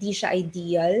 Hindi siya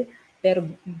ideal, pero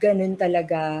ganun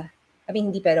talaga.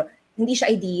 Hindi siya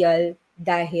ideal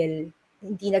dahil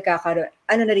hindi nagkakaroon,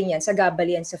 na rin yan, sagabal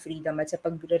yan sa freedom at sa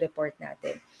pag-report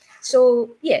natin.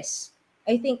 So, yes,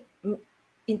 I think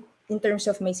in terms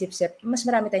of may sip-sip, mas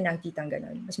marami tayong nakikitang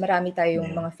ganun. Mas marami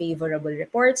tayong mga favorable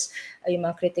reports, yung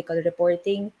mga critical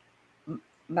reporting,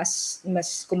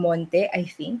 mas kumonte, I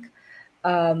think.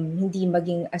 Hindi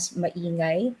maging as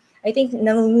maingay. I think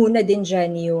nangunguna din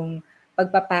dyan yung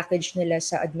pagpapackage nila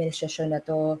sa administrasyon na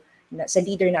to, sa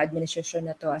leader na administrasyon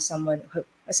na to as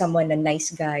someone na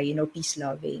nice guy,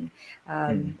 peace-loving,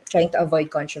 trying to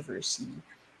avoid controversy.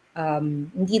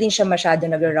 Hindi rin siya masyado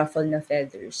nag-ruffle na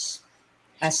feathers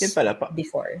as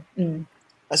before.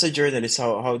 as a journalist,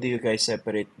 how do you guys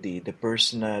separate the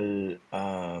personal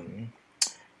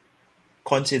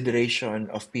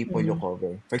consideration of people you Mm.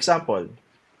 cover? For example,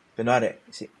 kunwari,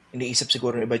 iniisip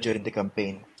siguro ng iba during the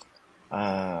campaign,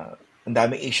 ang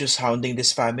daming issues hounding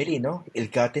this family, no?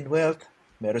 Ill-gotten wealth,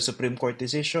 meron Supreme Court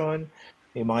decision,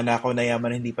 may mga nakaw na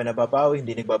yaman na hindi pa nababawi,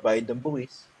 hindi nagbabayad ng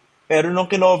buwis. Pero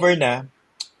nung kinover na,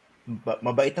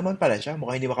 mabait naman pala siya,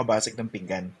 mukhang hindi makabasag ng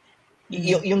pinggan.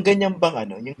 Mhm. Yung ganyang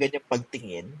bang yung ganyang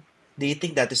pagtingin, do you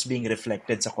think that is being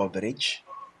reflected sa coverage?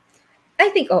 I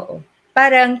think oo.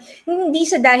 Parang hindi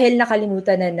sa dahil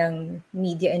nakalimutan na ng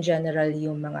media in general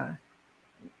yung mga,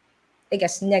 I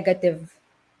guess, negative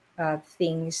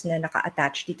things na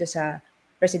naka-attach dito sa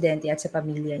presidente at sa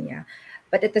pamilya niya.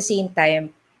 But at the same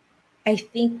time, I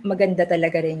think maganda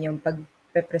talaga rin yung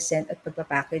pagpe-present at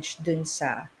pagpa-package dun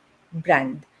sa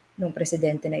brand ng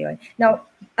presidente na yon. Now,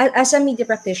 as a media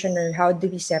practitioner, how do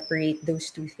we separate those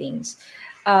two things?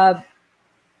 Uh,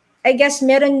 I guess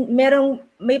may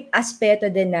aspeto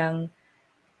din ng,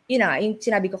 yun na, yung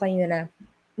sinabi ko kanina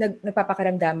na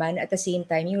nagpapakaramdaman at the same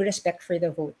time, yung respect for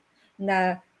the vote.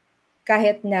 Na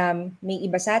kahit na may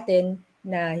iba sa atin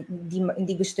na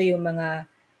hindi gusto yung mga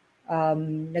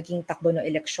naging takbo ng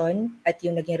eleksyon at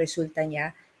yung naging resulta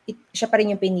niya, siya pa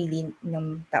rin yung pinili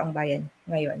ng taong bayan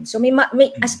ngayon. So may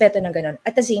aspeto ng ganun.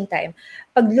 At the same time,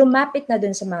 pag lumapit na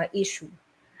dun sa mga issue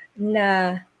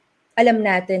na alam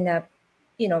natin na,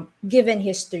 given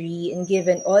history and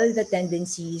given all the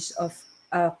tendencies of,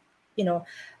 you know,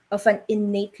 of an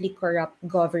innately corrupt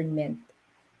government,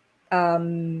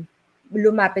 um,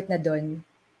 lumapit na doon,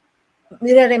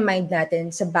 nire-remind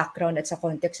natin sa background at sa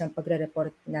context ng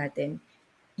pagre-report natin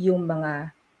yung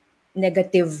mga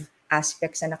negative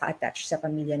aspects na naka-attach sa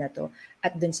pamilya na to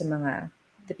at dun sa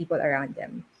the people around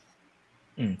them.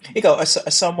 Ikaw, as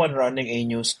someone running a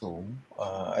newsroom,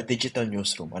 a digital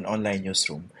newsroom, an online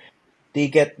newsroom, do you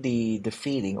get the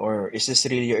feeling, or is this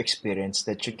really your experience,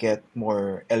 that you get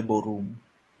more elbow room,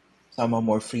 somehow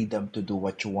more freedom to do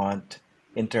what you want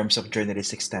in terms of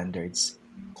journalistic standards,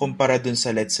 kumpara dun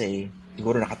sa, let's say,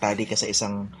 siguro nakatali ka sa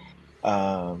isang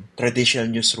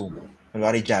traditional newsroom,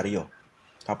 kunwari dyaryo,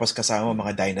 tapos kasama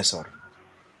mga dinosaur?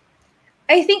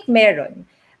 I think meron.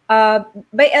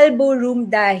 By elbow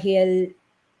room dahil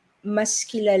mas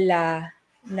kilala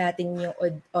natin yung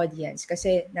audience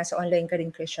kasi nasa online ka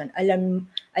rin, Christian. Alam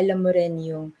mo rin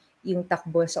yung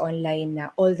takbo sa online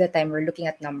na all the time we're looking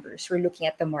at numbers, we're looking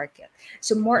at the market.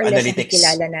 So more or less Analytics.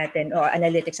 nakikilala natin,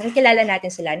 analytics, nakikilala natin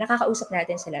sila, nakakausap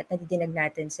natin sila, nadidinig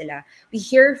natin sila. We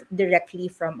hear directly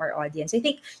from our audience. I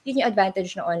think yun yung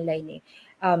advantage ng online eh.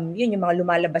 Yun yung mga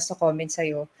lumalabas sa comments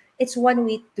sa'yo. It's one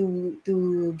way to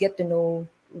get to know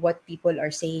what people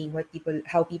are saying,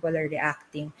 how people are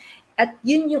reacting. At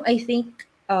yun yung I think,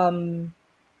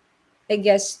 I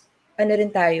guess,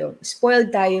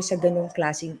 spoiled tayo sa ganung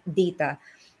klaseng data.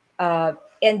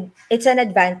 And it's an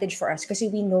advantage for us kasi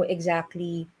we know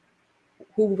exactly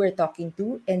who we're talking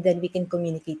to and then we can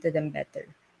communicate to them better,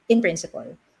 in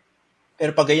principle.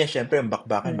 Pero pag ganyan, syempre, yung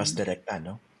bakbakan mas direkta,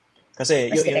 no?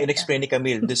 Kasi Mas yung direkta. in-explain ni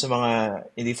Camille doon sa mga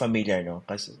hindi familiar, no?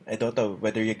 Kasi I don't know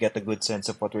whether you get a good sense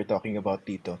of what we're talking about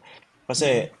dito.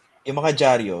 Kasi yung mga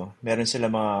dyaryo, meron sila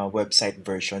mga website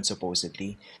version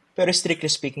supposedly. Pero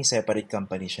strictly speaking, separate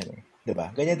company siya eh. 'Di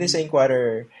ba? Ganyan din sa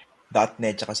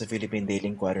Inquirer.net tsaka sa Philippine Daily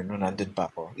Inquirer nung nandun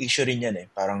pa ako. Issue rin yan eh.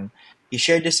 Parang you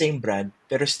share the same brand,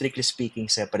 pero strictly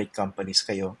speaking, separate companies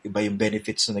kayo. Iba yung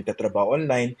benefits na nagtatrabaho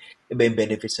online, iba yung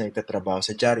benefits na nagtatrabaho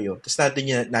sa dyaryo. Tapos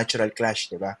nandun yung natural clash,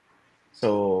 di ba?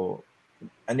 So,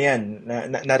 ano yan,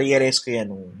 na-realize ko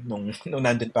yan nung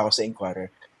nandun pa ako sa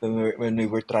Inquirer. When we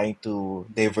were trying to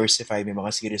diversify, may mga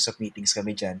series of meetings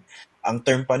kami dyan. Ang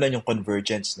term pa nun yung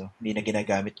convergence, no? Hindi na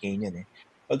ginagamit ngayon yan eh.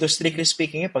 Although strictly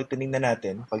speaking, pag tinignan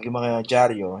natin, pag yung mga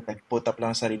dyaryo, nag-put up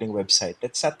lang ang sariling website,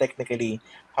 that's not technically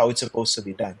how it's supposed to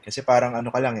be done. Kasi parang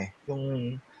ano ka lang eh,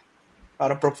 yung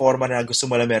parang pro forma na gusto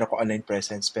mo lang meron ko online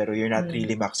presence pero you're not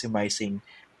really maximizing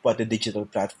what the digital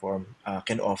platform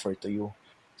can offer to you.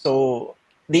 So,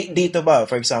 dito ba,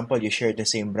 for example, you share the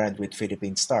same brand with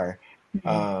Philippine Star.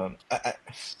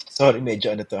 Sorry,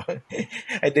 medyo ano to.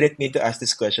 I didn't mean to ask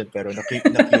this question pero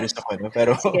na-curious ako. No?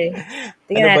 Pero Sige, ano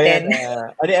tingnan ba yan? natin.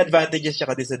 Ano yung advantages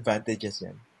at disadvantages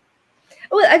yan?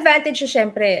 Well, advantage siya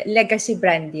syempre, legacy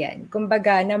brand yan.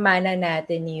 Kumbaga, namana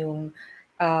natin yung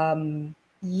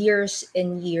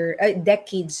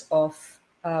decades of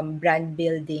brand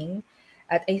building.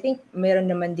 At I think meron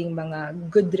naman ding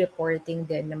mga good reporting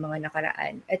din ng mga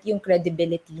nakaraan. At yung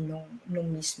credibility nung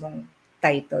mismong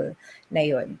title na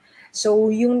yon. So,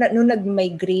 nung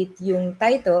nag-migrate yung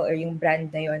title or yung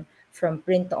brand na yon from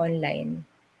print to online,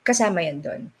 kasama yan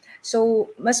doon. So,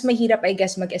 mas mahirap, I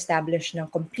guess, mag-establish ng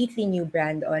completely new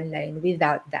brand online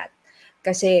without that.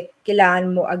 Kasi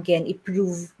kailangan mo, again,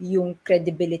 i-prove yung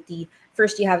credibility.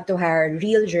 First, you have to hire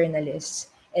real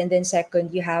journalists. And then second,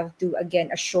 you have to,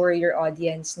 again, assure your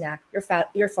audience na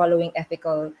you're following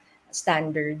ethical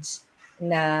standards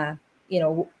na,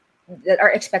 that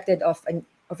are expected of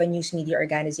a news media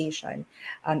organization.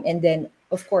 And then,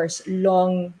 of course,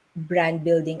 long brand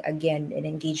building again and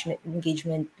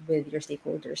engagement with your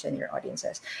stakeholders and your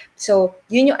audiences. So,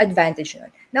 yun yung advantage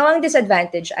nun. Now, ang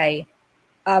disadvantage ay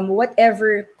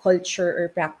whatever culture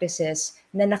or practices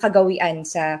na nakagawian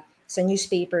sa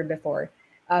newspaper before,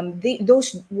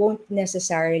 those won't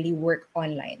necessarily work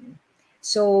online.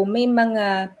 So, may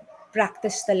mga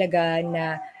practice talaga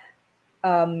na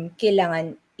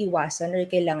kailangan iwasan or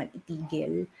kailangan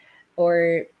itigil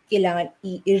or kailangan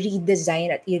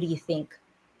i-redesign at i-rethink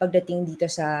pagdating dito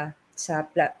sa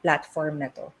platform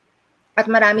na to. At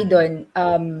marami doon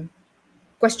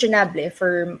questionable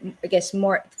for, I guess,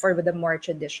 more for the more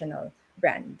traditional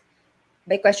brand.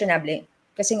 By questionable,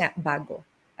 kasi nga bago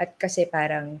at kasi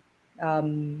parang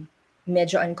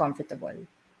medyo uncomfortable.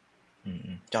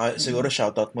 Tsaka siguro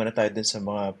shoutout muna tayo dun sa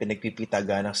mga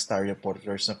pinagpipitaga ng star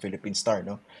reporters ng Philippine Star,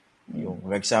 no? Yung,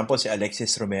 for example, si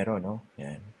Alexis Romero, no?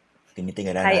 Yan.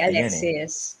 Tinitingnan Hi, natin Alexis.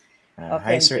 yan eh.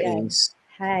 Hi, Sir Ace.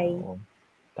 Hi.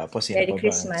 Tapos, sino Merry pa ba?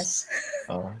 Christmas.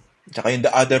 Tsaka yung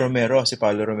The Other Romero, si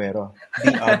Paulo Romero.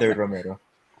 The Other Romero.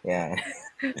 Yan.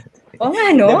 Oo nga,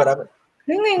 no? Marami,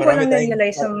 ngayon ko lang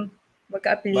na-realize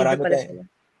magka-apelido pala sila.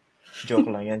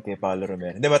 Joke lang yan kay Paulo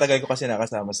Romero. Hindi, matagal ko kasi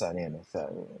nakasama sa sa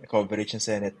coverage ng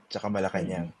Senate tsaka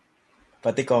Malacanang.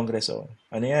 Pati Congress,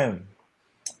 ano yan?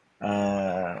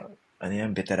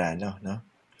 Veterano, no?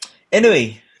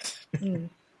 Anyway.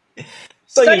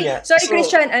 Sorry,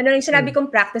 Christian, ano yung sinabi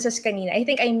kong practices kanina? I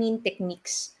think I mean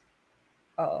techniques.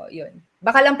 Oo, yun.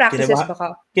 Baka lang practices,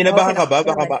 Kinabahan ka ba?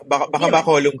 Baka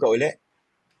makulong ka uli?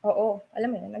 Oo, alam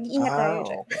mo yun. Nag-iingat tayo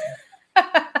dyan. Okay.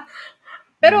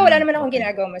 Pero wala naman akong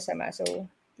ginagawa masama. So,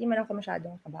 hindi man ako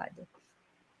masyadong kabado.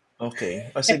 Okay.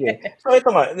 Sige. So,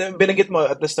 ito nga. Binanggit mo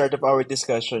at the start of our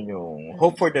discussion yung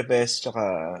hope for the best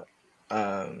tsaka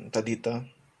dito?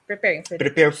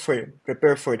 Prepare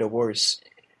for the worst.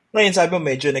 Ngayon, sabi mo,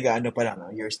 medyo nag-ano pa lang.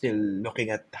 You're still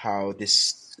looking at how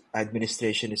this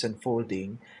administration is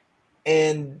unfolding.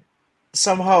 And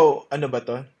somehow, ano ba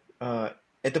to?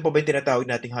 Ito po ba yung tinatawag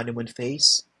nating honeymoon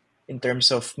phase in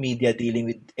terms of media dealing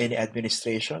with any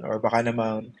administration? Or baka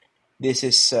namang this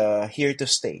is here to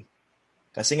stay?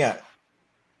 Kasi nga,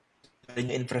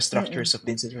 yung infrastructures of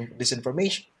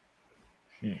disinformation.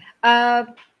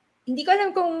 Hindi ko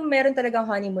alam kung meron talagang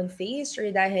honeymoon phase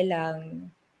or dahil lang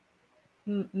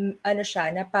ano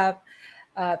siya,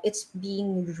 it's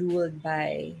being ruled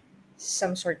by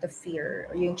some sort of fear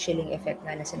or yung chilling effect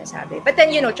na sinasabi. But then,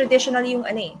 traditionally yung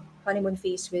honeymoon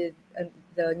phase with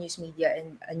the news media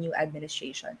and a new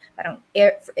administration. Parang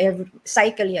every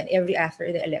cycle yan, every after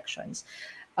the elections.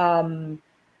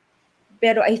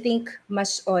 Pero I think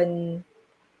mas on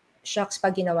shocks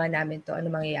pag ginawa namin to,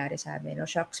 ano mangyayari sa amin? O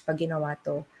shocks pag ginawa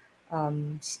to,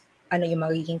 ano yung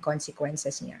magiging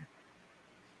consequences niya.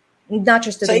 Not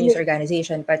just to the news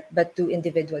organization, but to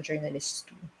individual journalists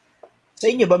too. Sa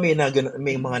inyo ba may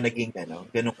mga naging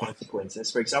ganong consequences?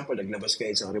 For example, naglabas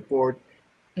kayo isang report,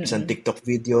 isang TikTok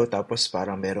video, tapos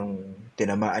parang merong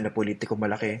tinamaan na politiko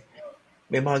malaki.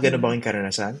 May mga ganon bang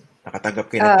karanasan? Nakatanggap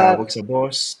kayo ng tawag sa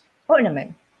boss? Oo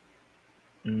naman.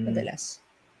 Madalas.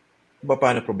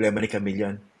 Paano problema ni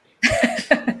Camille yan?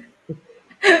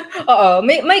 Oo,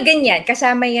 may ganyan.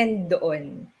 Kasama yan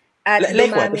doon. At like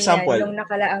what? Example? Yan nung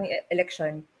nakalaang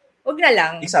election. Huwag na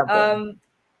lang. Example?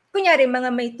 Kunyari,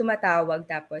 mga may tumatawag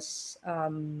tapos,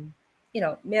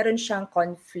 meron siyang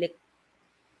conflict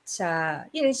sa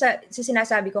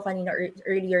sinasabi ko kanina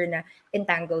earlier na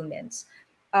entanglements.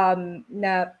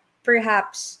 Na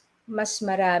perhaps mas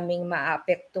maraming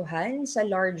maapektuhan sa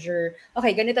larger...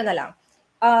 Okay, ganito na lang.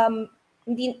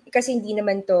 Hindi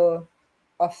naman to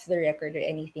off the record or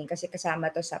anything kasi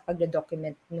kasama to sa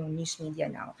pagdo-document ng news media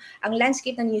now. Ang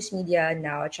landscape ng news media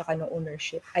now at saka ng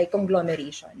ownership ay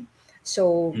conglomeration.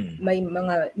 So, may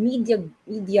mga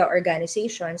media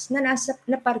organizations na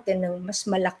na parte ng mas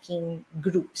malaking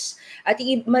groups. At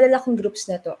malalaking groups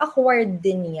na to, acquired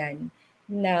din yan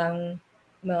ng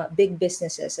mga big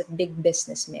businesses at big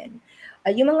businessmen.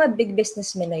 Yung mga big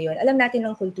businessmen na yun, alam natin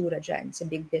ang kultura dyan sa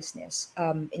big business.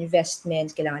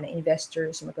 Investments, kailangan ng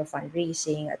investors,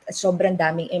 mag-fundraising, at sobrang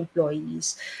daming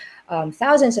employees.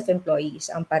 Thousands of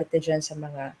employees ang parte dyan sa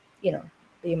mga, yung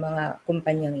mga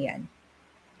kumpanyang yan.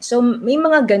 So, may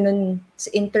mga ganun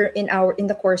in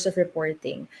the course of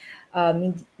reporting.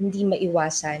 hindi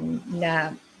maiwasan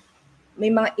na may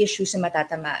mga issues na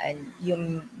matatamaan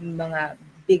yung mga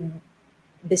big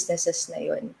businesses na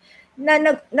yun na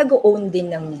nag-own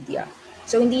din ng media.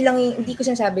 So hindi ko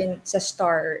sinasabing sa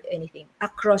Star or anything.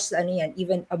 Across yan,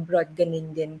 even abroad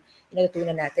ganun din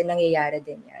natutunan natin, nangyayari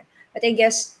din yan. But I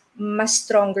guess mas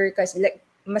strong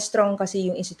kasi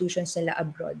yung institutions nila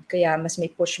abroad, kaya mas may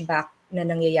pushback na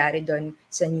nangyayari doon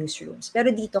sa newsrooms.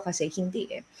 Pero dito kasi hindi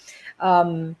eh.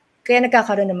 Kaya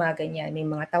nagkakaroon ng mga ganyan. May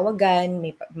mga tawagan,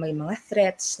 may mga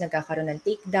threats, nagkakaroon ng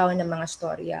takedown ng mga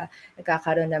storya,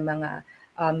 nagkakaroon ng mga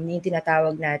yung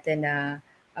tinatawag natin na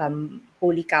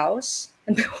holy cows.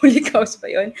 Holy cows ba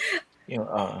yun? Yung,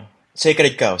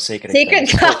 sacred cow. Sacred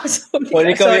cows.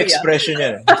 Holy cow yung expression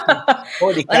yan.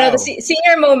 Holy cow.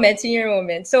 Senior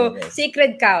moment. So,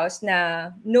 sacred cows na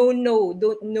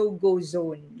no-go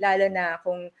zone. Lalo na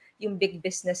kung yung big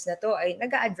business na to ay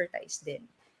nag-a-advertise din.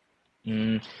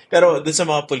 Pero dun sa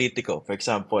mga politiko, for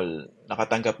example,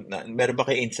 nakatanggap na, meron ba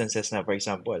kayo instances na, for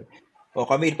example,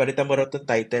 Camille, palitan mo raw itong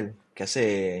title kasi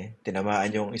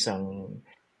tinamaan yung isang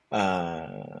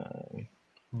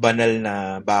banal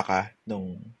na baka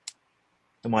nung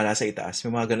mga nasa itaas.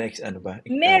 May mga ganun,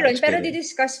 meron, pero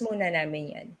didiscuss muna namin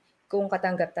yan kung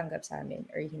katanggap-tanggap sa amin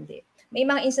or hindi. May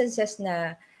mga instances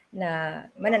na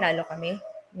mananalo kami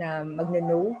na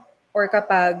magno-no or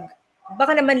kapag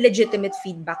baka naman legitimate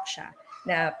feedback siya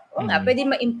na pwede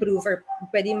ma-improve or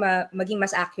pwede maging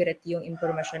mas accurate yung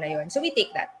information na yun. So we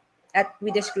take that at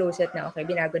we disclose it na okay,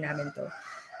 binago namin to.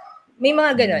 May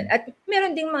mga ganun. At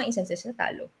meron ding mga instances na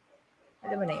talo.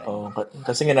 Alam mo na yun.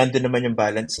 Kasi nga nandun naman yung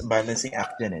balancing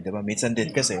act dyan eh. Diba? Minsan din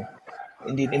kasi,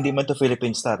 hindi man to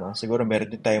Philippine Star, no? Siguro meron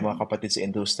din tayo mga kapatid sa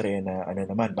industriya na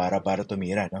naman, bara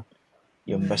tumira, no?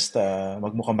 Yung basta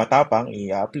magmukhang matapang,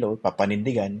 i-upload,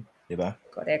 papanindigan, di ba?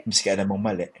 Correct. Miski alam mong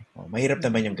mali. Mahirap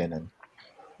naman yung ganun.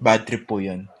 Bad trip po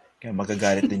yun. Kaya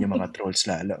magagalit din yung mga trolls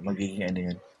lalo.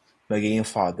 Magiging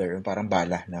father, parang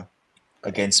bala na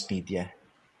against media.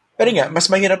 Pero nga, mas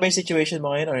mahirap pa yung situation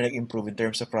mo ngayon or nag-improve in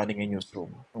terms of running a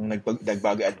newsroom kung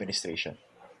nagbago administration?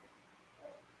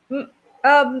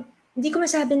 Hindi ko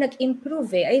masabi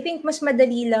nag-improve eh. I think mas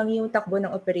madali lang yung takbo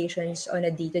ng operations on a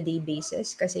day-to-day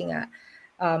basis kasi nga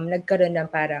nagkaroon ng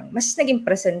parang mas naging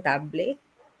presentable.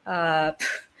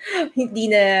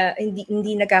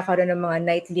 Hindi nagkakaroon ng mga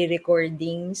nightly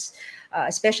recordings,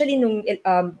 especially nung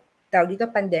tawag dito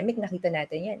pandemic, nakita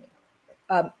natin yan.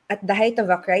 At the height of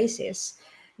a crisis,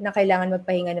 na kailangan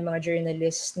magpahinga ng mga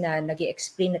journalists na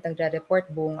nag-i-explain at nagre-report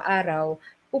buong araw,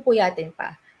 pupuyatin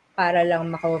pa para lang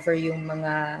makover yung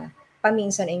mga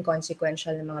paminsan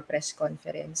inconsequential na mga press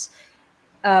conference.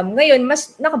 Ngayon,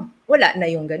 wala na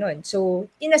yung ganun. So,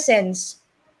 in a sense,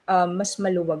 mas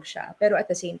maluwag siya. Pero at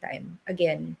the same time,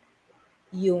 again,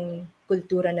 yung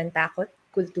kultura ng takot,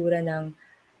 kultura ng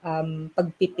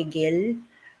pagpipigil,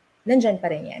 nandyan pa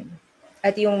rin yan.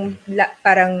 At yung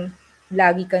parang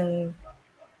lagi kang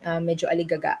medyo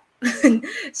aligaga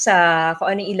sa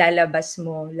kung ano ilalabas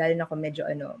mo, lalo na kung medyo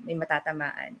may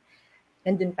matatamaan,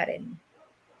 nandun pa rin.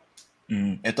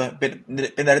 Ito,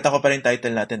 pinalita ko pa rin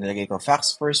title natin, nilagay ko,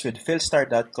 Facts First with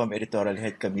Philstar.com editorial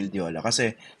head Camille Diola.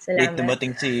 Kasi late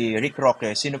dumating si Rick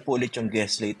Roque, sino po ulit yung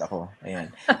guest late ako?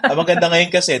 Ayan. Ang maganda ngayon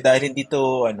kasi, dahil hindi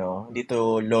to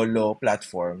lolo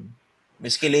platform,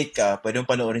 miski late ka, pwede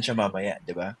mong panoorin siya mamaya,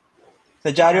 di ba? Sa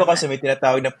dyaryo kasi may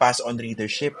tinatawag na pass-on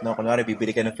readership, no? Kunwari,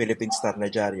 bibili ka ng Philippine Star na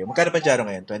dyaryo. Magkano pa dyaryo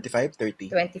ngayon? 25? 30?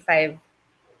 25, I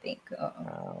think.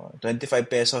 25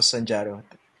 pesos ang dyaryo.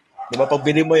 Di ba, pag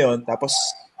bili mo yon tapos,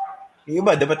 yung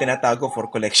iba, di ba, tinatago for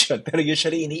collection. Pero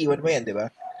usually, iniiwan mo yan, di ba?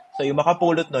 So, yung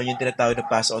makapulot no, yung tinatawag na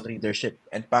pass-on readership.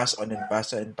 And pass on and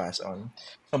pass on and pass on.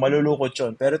 So, malulukot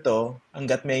yun. Pero to,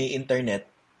 hanggat may internet,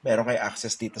 meron kayo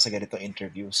access dito sa ganitong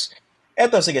interviews.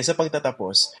 Eto, sige, sa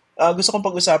pagtatapos, gusto kong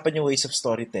pag-usapan yung ways of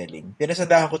storytelling.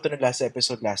 Pinasadahan ko to ng last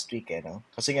episode last week, no?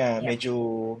 Kasi nga, medyo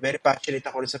very passionate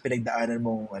ako rin sa pinagdaanan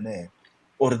mong,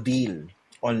 ordeal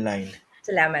online.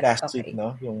 Salamat. Last week,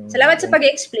 no? Salamat sa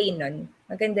pag-explain nun.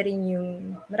 Maganda rin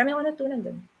yung, marami ako natutunan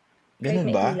dun. Ganun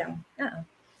ba?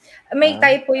 May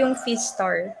typo yung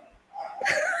Philstar.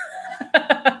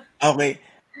 Okay.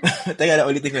 Teka lang,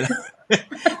 ulitin ko lang.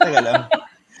 Teka lang.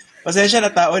 Pasensya na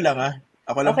tao lang, ha?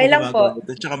 Ako lang okay lang po.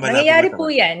 Nangyayari po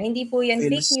yan. Hindi po yan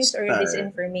Philstar. Fake news or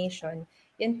disinformation.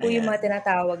 Yan po yung mga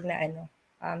tinatawag na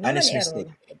honest mistake.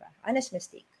 Diba? Honest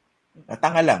mistake.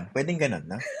 Tanga lang. Pwedeng ganun,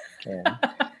 no?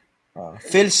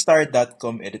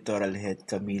 Philstar.com editorial head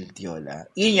Camille Diola.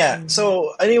 Inya,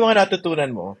 so ano yung mga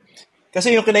natutunan mo?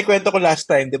 Kasi yung kinikwento ko last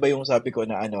time, 'di ba yung sabi ko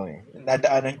na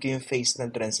nadaanan ko yung phase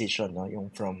ng transition, no? Yung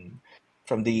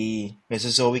from the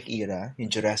Mesozoic era,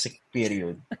 yung Jurassic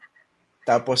period.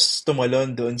 tapos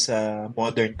tumalon doon sa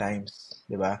modern times,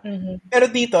 di ba? Mhm.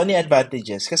 Pero dito, ano yung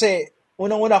advantages? Kasi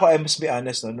unang-una ako, I must be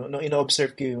honest, no, nung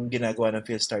ino-observe ko yung ginagawa ng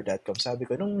philstar.com, sabi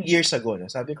ko, nung years ago, no,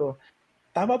 sabi ko,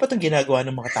 tama ba itong ginagawa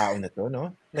ng mga tao na to,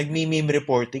 no? Nagmi-meme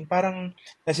reporting, parang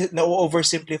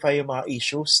na-oversimplify yung mga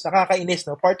issues. Nakakainis,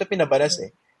 no? Part of pinabalas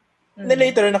eh. And then Mhm.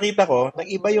 later, nakita ko,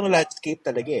 nag-iba yung landscape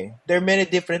talaga eh. There are many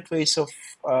different ways of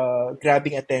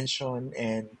grabbing attention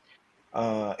and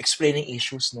explaining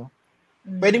issues, no?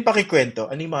 Pwedeng pakikwento,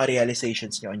 ano yung mga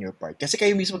realizations niyo on your part? Kasi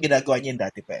kayo mismo ginagawa niyo yung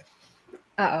dati pa eh.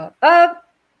 Oo.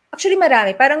 Actually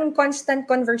marami. Parang constant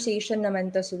conversation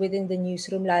naman to within the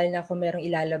newsroom, lalo na kung merong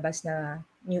ilalabas na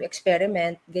new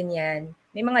experiment, ganyan.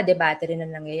 May mga debate rin na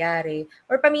nangyayari.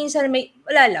 Or paminsan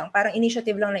wala lang, parang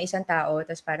initiative lang ng isang tao,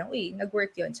 tapos parang, uy,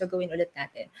 nag-work yun, so gawin ulit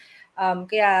natin.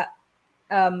 Kaya,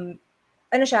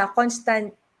 ano siya,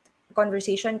 constant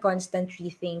conversation, constant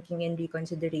rethinking and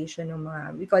reconsideration ng mga,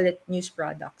 we call it news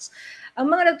products. Ang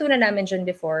mga natutunan namin dyan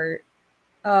before,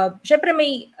 syempre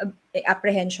may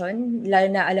apprehension,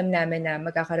 lalo na alam namin na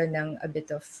magkakaroon ng a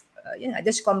bit of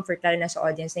discomfort, lalo na sa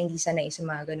audience na hindi sanay sa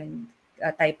mga ganun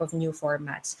type of new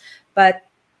formats. But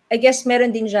I guess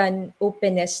meron din dyan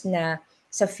openness na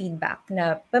sa feedback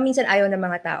na paminsan ayaw ng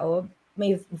mga tao,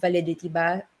 may validity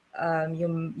ba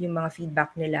yung mga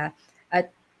feedback nila,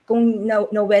 at kung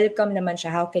na-welcome naman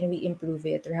siya, how can we improve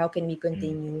it or how can we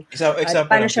continue? At Example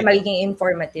paano ng siya feedback. magiging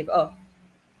informative?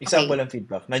 Example ng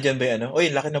feedback. Nandyan ba yung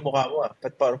Uy, laki ng mukha mo ah.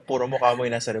 Ba't parang puro mukha mo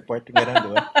yung nasa report? Ganun, di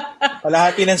ba?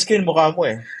 Kalahati ng screen, mukha mo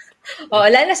eh.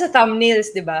 Lalo na sa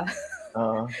thumbnails, di ba?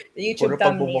 Oo. YouTube Puro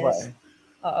pagmumukha thumbnails.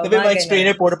 eh. Di ba yung mga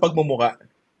explainer, puro pagmumukha?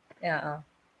 Yeah.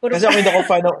 Kasi ako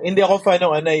hindi ako fan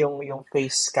ng yung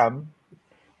face cam.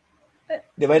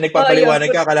 Di ba?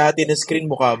 Nagpapaliwanag ka, kalahati ng screen,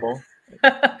 mukha mo.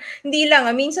 Hindi lang.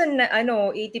 Minsan,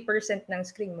 80% ng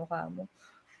screen mukha mo.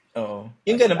 Oo.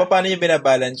 Yung ganun, paano yung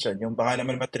binabalance yun? Yung baka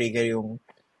naman matrigger yung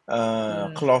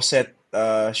closet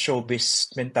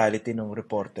showbiz mentality ng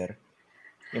reporter.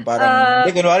 Yung parang,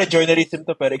 hindi, kunwari, journalism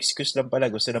to, pero excuse lang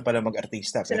pala. Gusto lang pala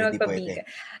mag-artista, pero hindi pwede.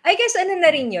 I guess,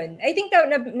 na rin yun. I think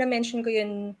na-mention ko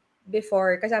yun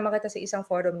before. Kasama kita sa isang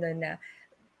forum nun na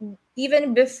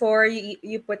even before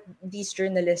you put these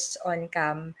journalists on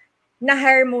cam,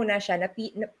 na-hire muna siya,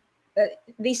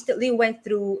 they went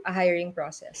through a hiring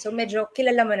process. So medyo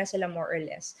kilala mo na sila more or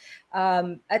less.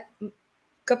 At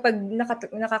kapag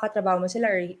nakakatrabaho mo sila,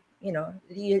 or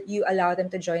you allow them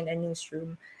to join a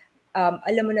newsroom,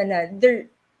 alam mo na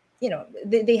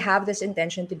they have this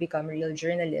intention to become real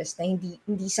journalists na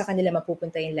hindi sa kanila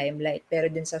mapupunta yung limelight, pero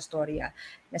dun sa storya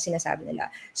na sinasabi nila.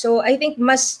 So I think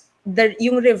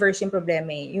yung reverse yung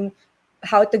problema yung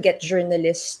how to get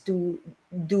journalists to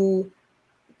do,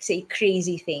 say,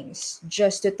 crazy things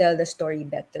just to tell the story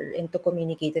better and to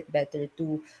communicate it better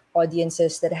to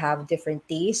audiences that have different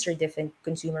tastes or different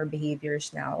consumer behaviors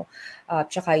now.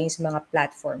 Tsaka yung sa mga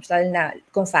platforms, lalo na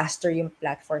kung faster yung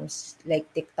platforms like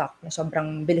TikTok na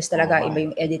sobrang bilis talaga, iba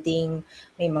yung editing,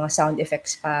 may mga sound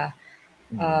effects pa.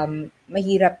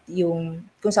 Mahirap yung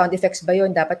kung sound effects ba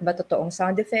yun, dapat ba totoong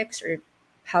sound effects, or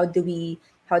how do we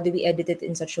edit it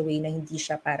in such a way na hindi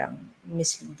siya parang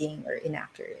misleading or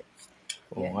inaccurate.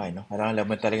 Oo nga, no? Kailangan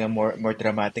naman talaga more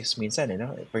dramatics minsan,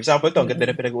 no? For example, ang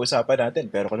ganda na pinag-uusapan natin,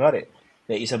 pero kunwari,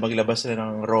 isa maglabas na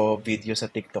ng raw video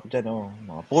sa TikTok dyan,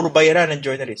 mga puro bayaran ng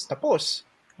journalist. Tapos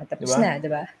diba? Na,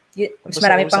 diba? Mas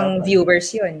marami pang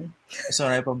viewers yun. Mas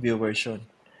marami pang viewers yun.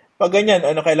 Pag ganyan,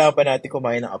 kailangan pa natin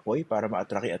kumain ng apoy para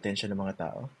ma-attract yung attention ng mga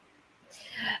tao?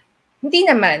 Hindi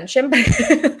naman. Siyempre,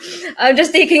 I'm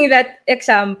just taking that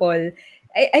example.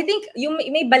 I think yung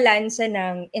may balansa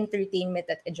ng entertainment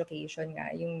at education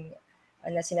nga, yung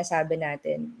na sinasabi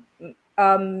natin.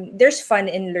 There's fun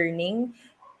in learning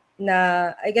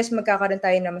na I guess magkakaroon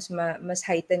tayo na mas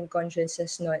heightened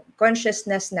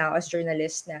consciousness now as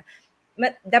journalists na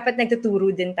dapat nagtuturo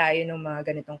din tayo ng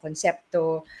mga ganitong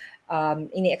konsepto,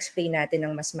 ini-explain natin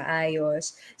ng mas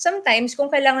maayos. Sometimes, kung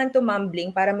kailangan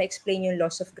mumbling para ma-explain yung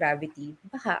laws of gravity,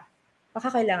 baka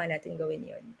kailangan natin gawin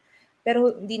yun.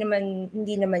 Pero hindi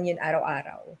naman yun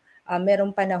araw-araw.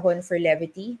 Merong panahon for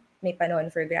levity, may panahon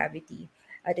for gravity.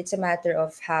 At it's a matter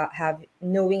of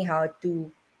knowing how to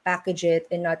package it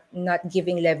and not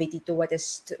giving levity to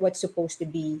what's supposed to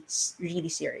be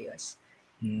really serious.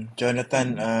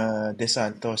 Jonathan De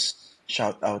Santos,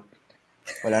 shout out.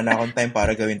 Wala na akong time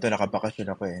para gawin to,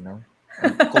 nakabakasyon ako no?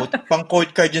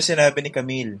 Pang-quote card yung sinabi ni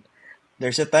Camille.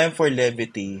 There's a time for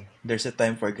levity, there's a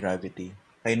time for gravity.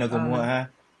 Kayo na gumawa ha,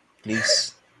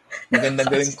 please. Magandang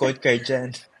gawing quote card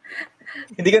dyan.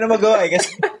 Hindi ka na magawa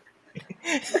kasi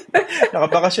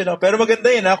nakabakasyon ako. Pero maganda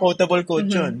yun quotable quote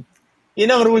yun.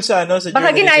 Yun ang rule sa sa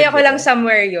baka ginaya ko lang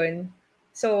somewhere yun.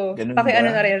 So, Ganun paki-ano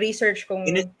ba? na rin, research kung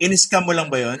In-scam mo lang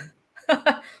ba yun?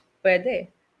 pwede.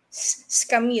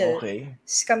 Scamil. Okay.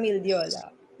 Scamil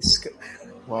Diola. Sk-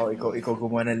 wow, ikaw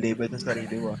gumawa ng label ng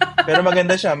sarili mo. Pero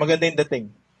maganda siya. Maganda yung dating.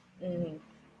 Mm.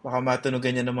 Baka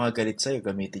matunugan niya ng mga galit sa'yo,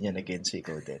 gamitin niya against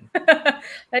ikaw din.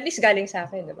 At least galing sa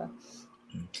akin, di ba?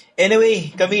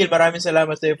 Anyway, Camille, maraming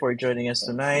salamat sa'yo for joining us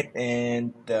tonight.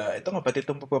 And ito nga, pati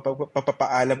itong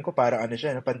papapaalam ko, para ano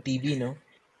siya, pan TV, no?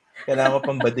 Kailangan ko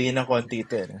pang baduyin ng konti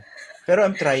ito. No? Pero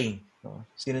I'm trying. No?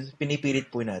 Pinipilit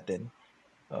po natin.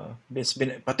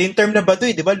 Pati yung term na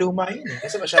baduy, di ba? Luma yun eh.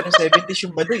 Kasi masyadong 70s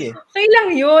yung baduy eh. Okay lang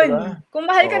yun. Diba? Kung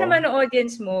mahal ka Oo. naman ng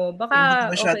audience mo, Hindi ko baka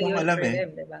okay masyadong yun alam for eh. them,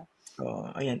 di ba?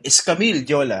 Ayan. Camille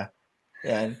Diola.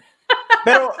 Yan.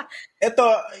 Pero, ito,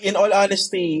 in all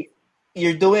honesty,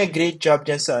 you're doing a great job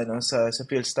dyan sa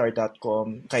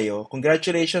philstar.com kayo.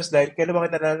 Congratulations dahil kailan ba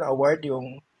kita nanalo ng award?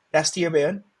 Yung last year ba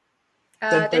yun?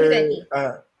 2020.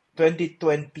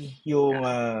 2020 yung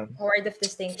Award of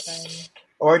Distinction.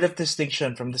 Award of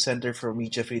Distinction from the Center for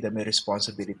Media Freedom and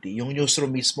Responsibility. Yung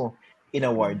newsroom mismo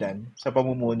inawardan sa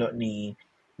pamumuno ni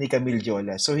Camille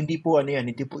Diola. So hindi po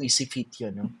hindi po easy feat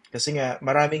yun, no? Kasi nga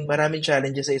maraming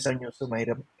challenges sa isang newsroom,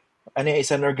 mahirap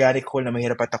isang organic whole na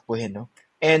mahirap patakbuhin, no?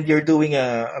 And you're doing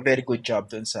a very good job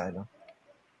dun sa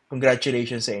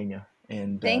Congratulations sa inyo.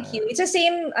 And Thank you. It's the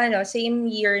same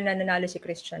year na nanalo si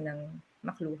Christian ng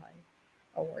Makluhan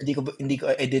Award.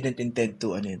 I didn't intend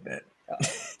to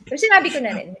Pero sinabi ko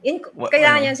na rin.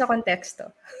 Kailangan yan sa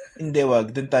konteksto. Hindi, wag.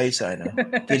 Doon tayo sa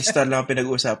Philstar lang ang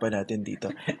pinag-uusapan natin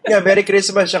dito. Yeah, Merry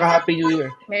Christmas saka Happy New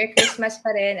Year. Merry Christmas pa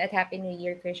rin at Happy New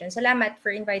Year, Christian. Salamat for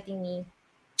inviting me.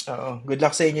 Oo. Good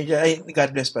luck sa inyo dyan. Ay,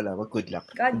 God bless pala. Wag good luck.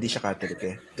 Hindi siya Catholic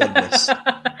eh. God bless.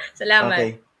 Salamat.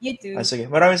 Okay. You too. Sige.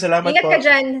 Maraming salamat Ingat po.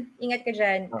 Ingat ka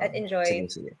dyan. At enjoy.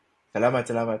 Sige. Salamat.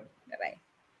 Bye-bye.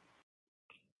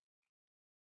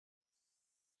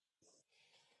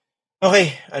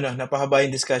 Okay, napakahaba yung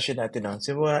discussion natin.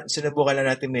 Sinubukan lang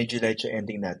natin medyo light yung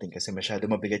ending natin kasi masyado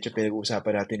mabigat yung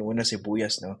pinag-uusapan natin. Una,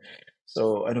 sibuyas, no?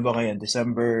 So, ano ba ngayon?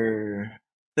 December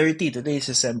 30. Today is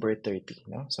December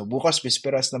 30, no? So, bukas,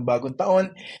 bisperas ng bagong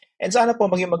taon. And sana po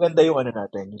maging maganda yung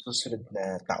natin, yung susunod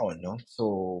na taon, no? So,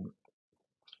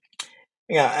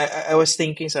 yeah, I was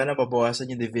thinking sana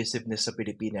mabawasan yung divisiveness sa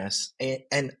Pilipinas.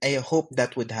 And I hope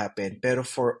that would happen, pero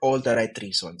for all the right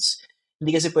reasons.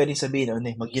 Hindi kasi pwedeng sabihin,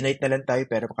 mag-unite na lang tayo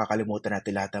pero makakalimutan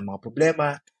natin lahat ng mga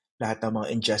problema, lahat ng mga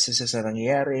injustices na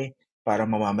nangyayari, para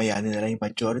mamamayanin na lang yung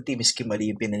majority, miski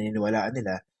mali yung pinaniniwalaan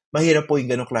nila. Mahirap po yung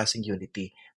ganong klaseng unity.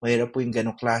 Mahirap po yung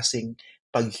ganong klaseng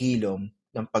paghilom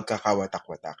ng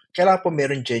pagkakawatak-watak. Kailangan po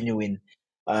meron genuine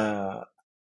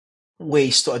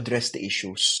ways to address the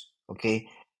issues. Okay?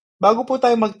 Bago po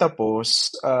tayo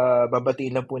magtapos,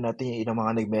 babatiin lang po natin yung ilang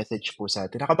mga nag-message po sa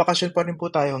atin. Nakabakasyon pa rin po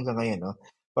tayo hanggang ngayon, no?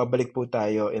 Pabalik po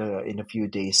tayo in a few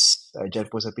days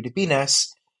dyan po sa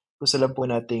Pilipinas. Gusto lang po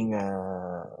nating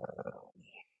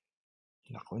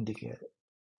hindi kaya.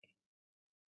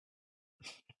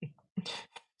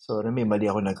 Sorry, may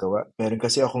mali ako nagawa. Meron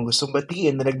kasi akong gustong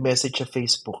batiin na nag-message sa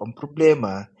Facebook. Ang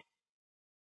problema,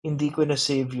 hindi ko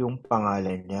na-save yung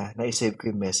pangalan niya. Na-save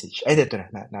ko yung message. Ay, dito na.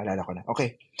 Naalala ko na.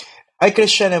 Okay. Hi,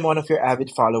 Christian. I'm one of your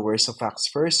avid followers of Facts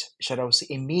First. Siya raw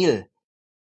si Emile.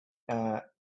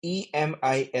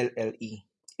 Emille.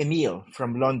 Emile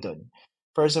from London.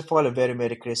 First of all, a very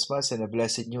Merry Christmas and a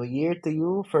blessed New Year to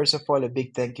you. First of all, a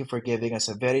big thank you for giving us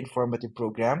a very informative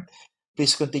program.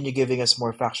 Please continue giving us more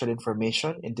factual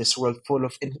information in this world full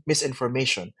of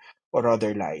misinformation or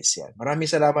other lies. Yan. Maraming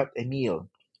salamat, Emile.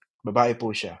 Babae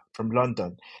po siya, from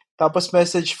London. Tapos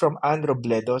message from Anne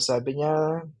Robledo. Sabi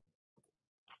niya,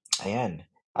 ayan,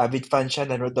 avid fan siya,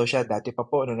 nanood daw siya dati pa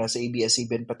po, nasa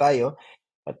ABS-CBN pa tayo.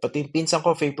 At pati pinsan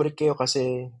ko, favorite kayo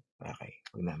kasi, okay,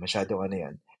 huwag na, masyadong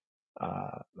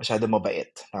masyadong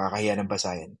mabait, nakakahiya ng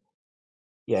basahin.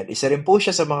 Yan, isa rin po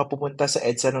siya sa mga pumunta sa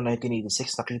EDSA noong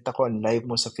 1986. Nakita ko ang live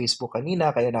mo sa Facebook kanina,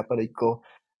 kaya napanood ko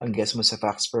ang guest mo sa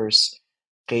Facts First.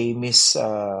 Kay Miss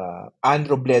Anne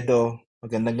Robledo,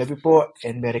 magandang gabi po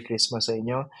and Merry Christmas sa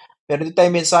inyo. Meron din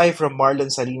tayong mensahe from Marlon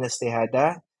Salinas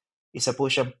Tejada. Isa po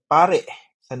siyang pare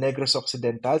sa Negros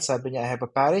Occidental. Sabi niya, I have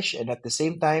a parish and at the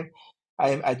same time,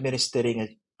 I am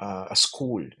administering a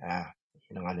school.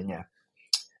 Yun ang niya.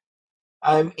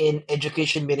 I'm in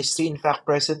education ministry. In fact,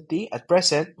 at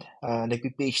present,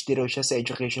 nagpi-PhD raw siya sa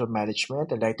educational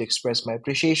management. I'd like to express my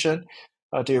appreciation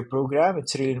to your program.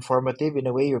 It's really informative. In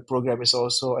a way, your program is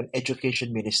also an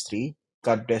education ministry.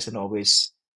 God bless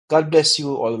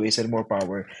you always and more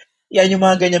power. yan yung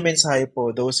mga ganyan mensahe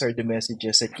po, those are the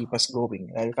messages that keep us going.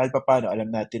 Kahit pa paano,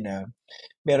 alam natin na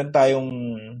meron tayong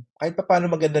kahit pa paano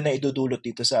maganda na idudulot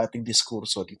dito sa ating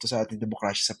diskurso, dito sa ating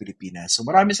demokrasya sa Pilipinas. So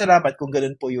maraming salamat kung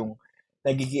ganun po yung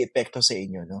nagiging epekto sa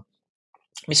inyo, no?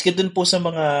 Miski dun po sa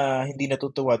mga hindi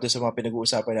natutuwa dun sa mga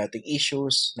pinag-uusapan nating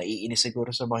issues, naiinis siguro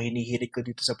sa mga hinihirit ko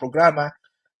dito sa programa,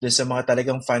 dun sa mga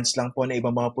talagang fans lang po na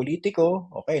ibang mga politiko,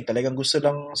 okay, talagang gusto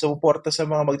lang sumuporta sa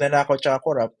mga magnanakaw at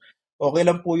corrupt, okay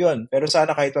lang po yun. Pero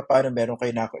sana kahit pa paano meron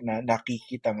kayo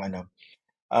nakikitang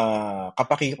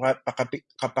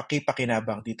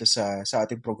kapakipakinabang dito sa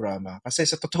ating programa. Kasi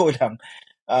sa totoo lang,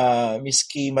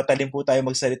 miski matalim po tayo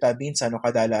magsalita minsan o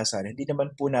kadalasan, hindi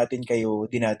naman po natin kayo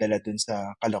dinadala dun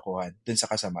sa kalokohan, dun sa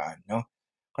kasamaan, no?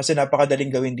 Kasi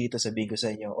napakadaling gawin dito, sabihin ko sa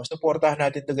inyo, o suportahan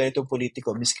natin itong ganitong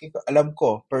politiko. Miski alam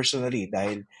ko, personally,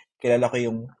 dahil kilala ko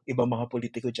yung ibang mga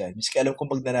politiko dyan, miski alam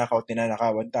ko magnanakaw at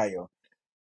ninanakawan tayo,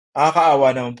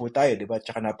 nakakaawa naman po tayo, di ba?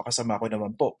 Tsaka napakasama ko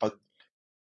naman po pag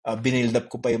binild up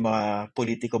ko pa yung mga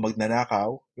politiko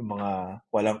magnanakaw, yung mga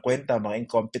walang kwenta, mga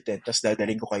incompetent, tapos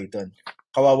dadaling ko kayo doon.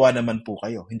 Kawawa naman po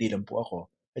kayo, hindi lang po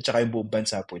ako. At saka yung buong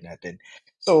bansa po natin.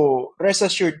 So, rest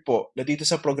assured po na dito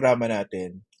sa programa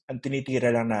natin, ang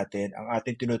tinitira lang natin, ang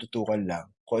ating tinututukan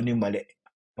lang, kung ano yung mali.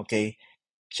 Okay?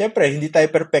 Siyempre, hindi tayo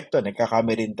perfecto,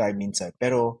 nagkakamali rin tayo minsan.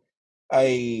 Pero,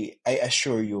 I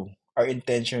assure you, our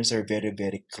intentions are very,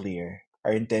 very clear.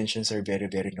 Our intentions are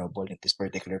very, very noble in this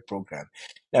particular program.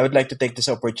 And I would like to take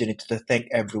this opportunity to thank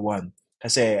everyone.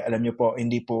 Kasi alam niyo po,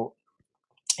 hindi po,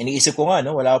 iniisip ko nga,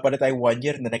 no, wala pa na tayong 1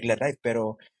 year na nagla-live,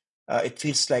 pero it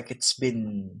feels like it's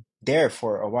been there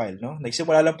for a while, no?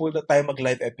 Nagsimula lang po tayo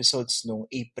mag-live episodes nung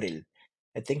April.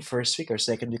 I think first week or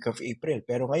second week of April.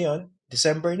 Pero ngayon,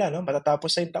 December na, no?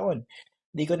 Matatapos na yung taon.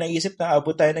 Hindi ko naisip na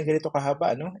abot tayo ng ganito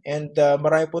kahaba, no? And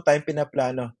marami po tayong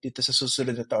pinaplano dito sa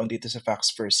susunod na taon dito sa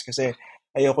Facts First. Kasi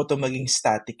ayoko to maging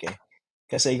static eh.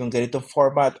 Kasi yung ganitong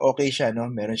format, okay siya,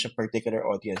 no? Meron siyang particular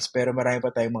audience. Pero marami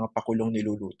pa tayong mga pakulong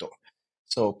niluluto.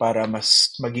 So, para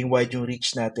mas maging wide yung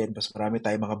reach natin, mas marami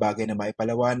tayong mga bagay na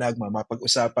maipalawanag,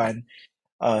 mapag-usapan.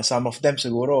 Some of them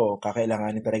siguro,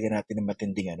 kakailanganin talaga natin ng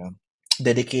matinding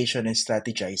dedication and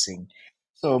strategizing.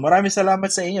 So, maraming salamat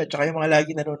sa inyo. Tsaka yung mga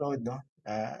lagi nanonood, no?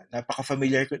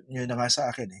 Napaka-familiar nyo na nga sa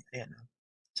akin eh. Ayan, no?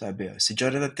 Sabi, si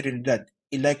Jonathan Trinidad,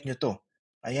 i-like nyo to.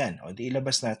 Ayan, o di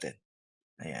ilabas natin.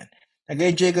 Ayan.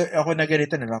 Nag-enjoy ako na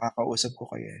ganito na nakakausap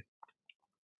ko kayo eh.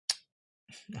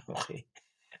 Okay.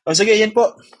 O sige, yan po.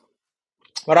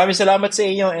 Maraming salamat sa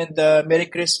inyo and Merry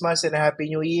Christmas and a Happy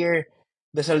New Year.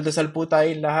 Dasal-dasal po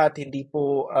tayong lahat. Hindi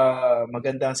po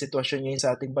maganda ang sitwasyon ngayon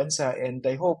sa ating bansa and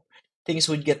I hope things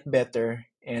would get better.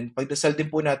 And pagdasal din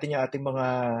po natin yung ating mga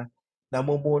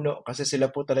namumuno kasi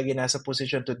sila po talaga nasa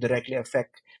position to directly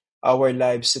affect our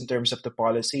lives in terms of the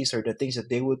policies or the things that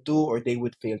they would do or they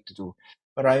would fail to do.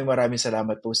 Maraming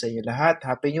salamat po sa inyo lahat.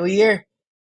 Happy New Year!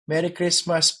 Merry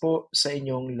Christmas po sa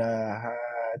inyong lahat.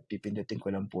 Pipindutin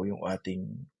ko lang po yung ating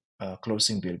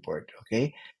closing billboard.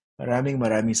 Okay?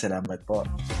 Maraming salamat po.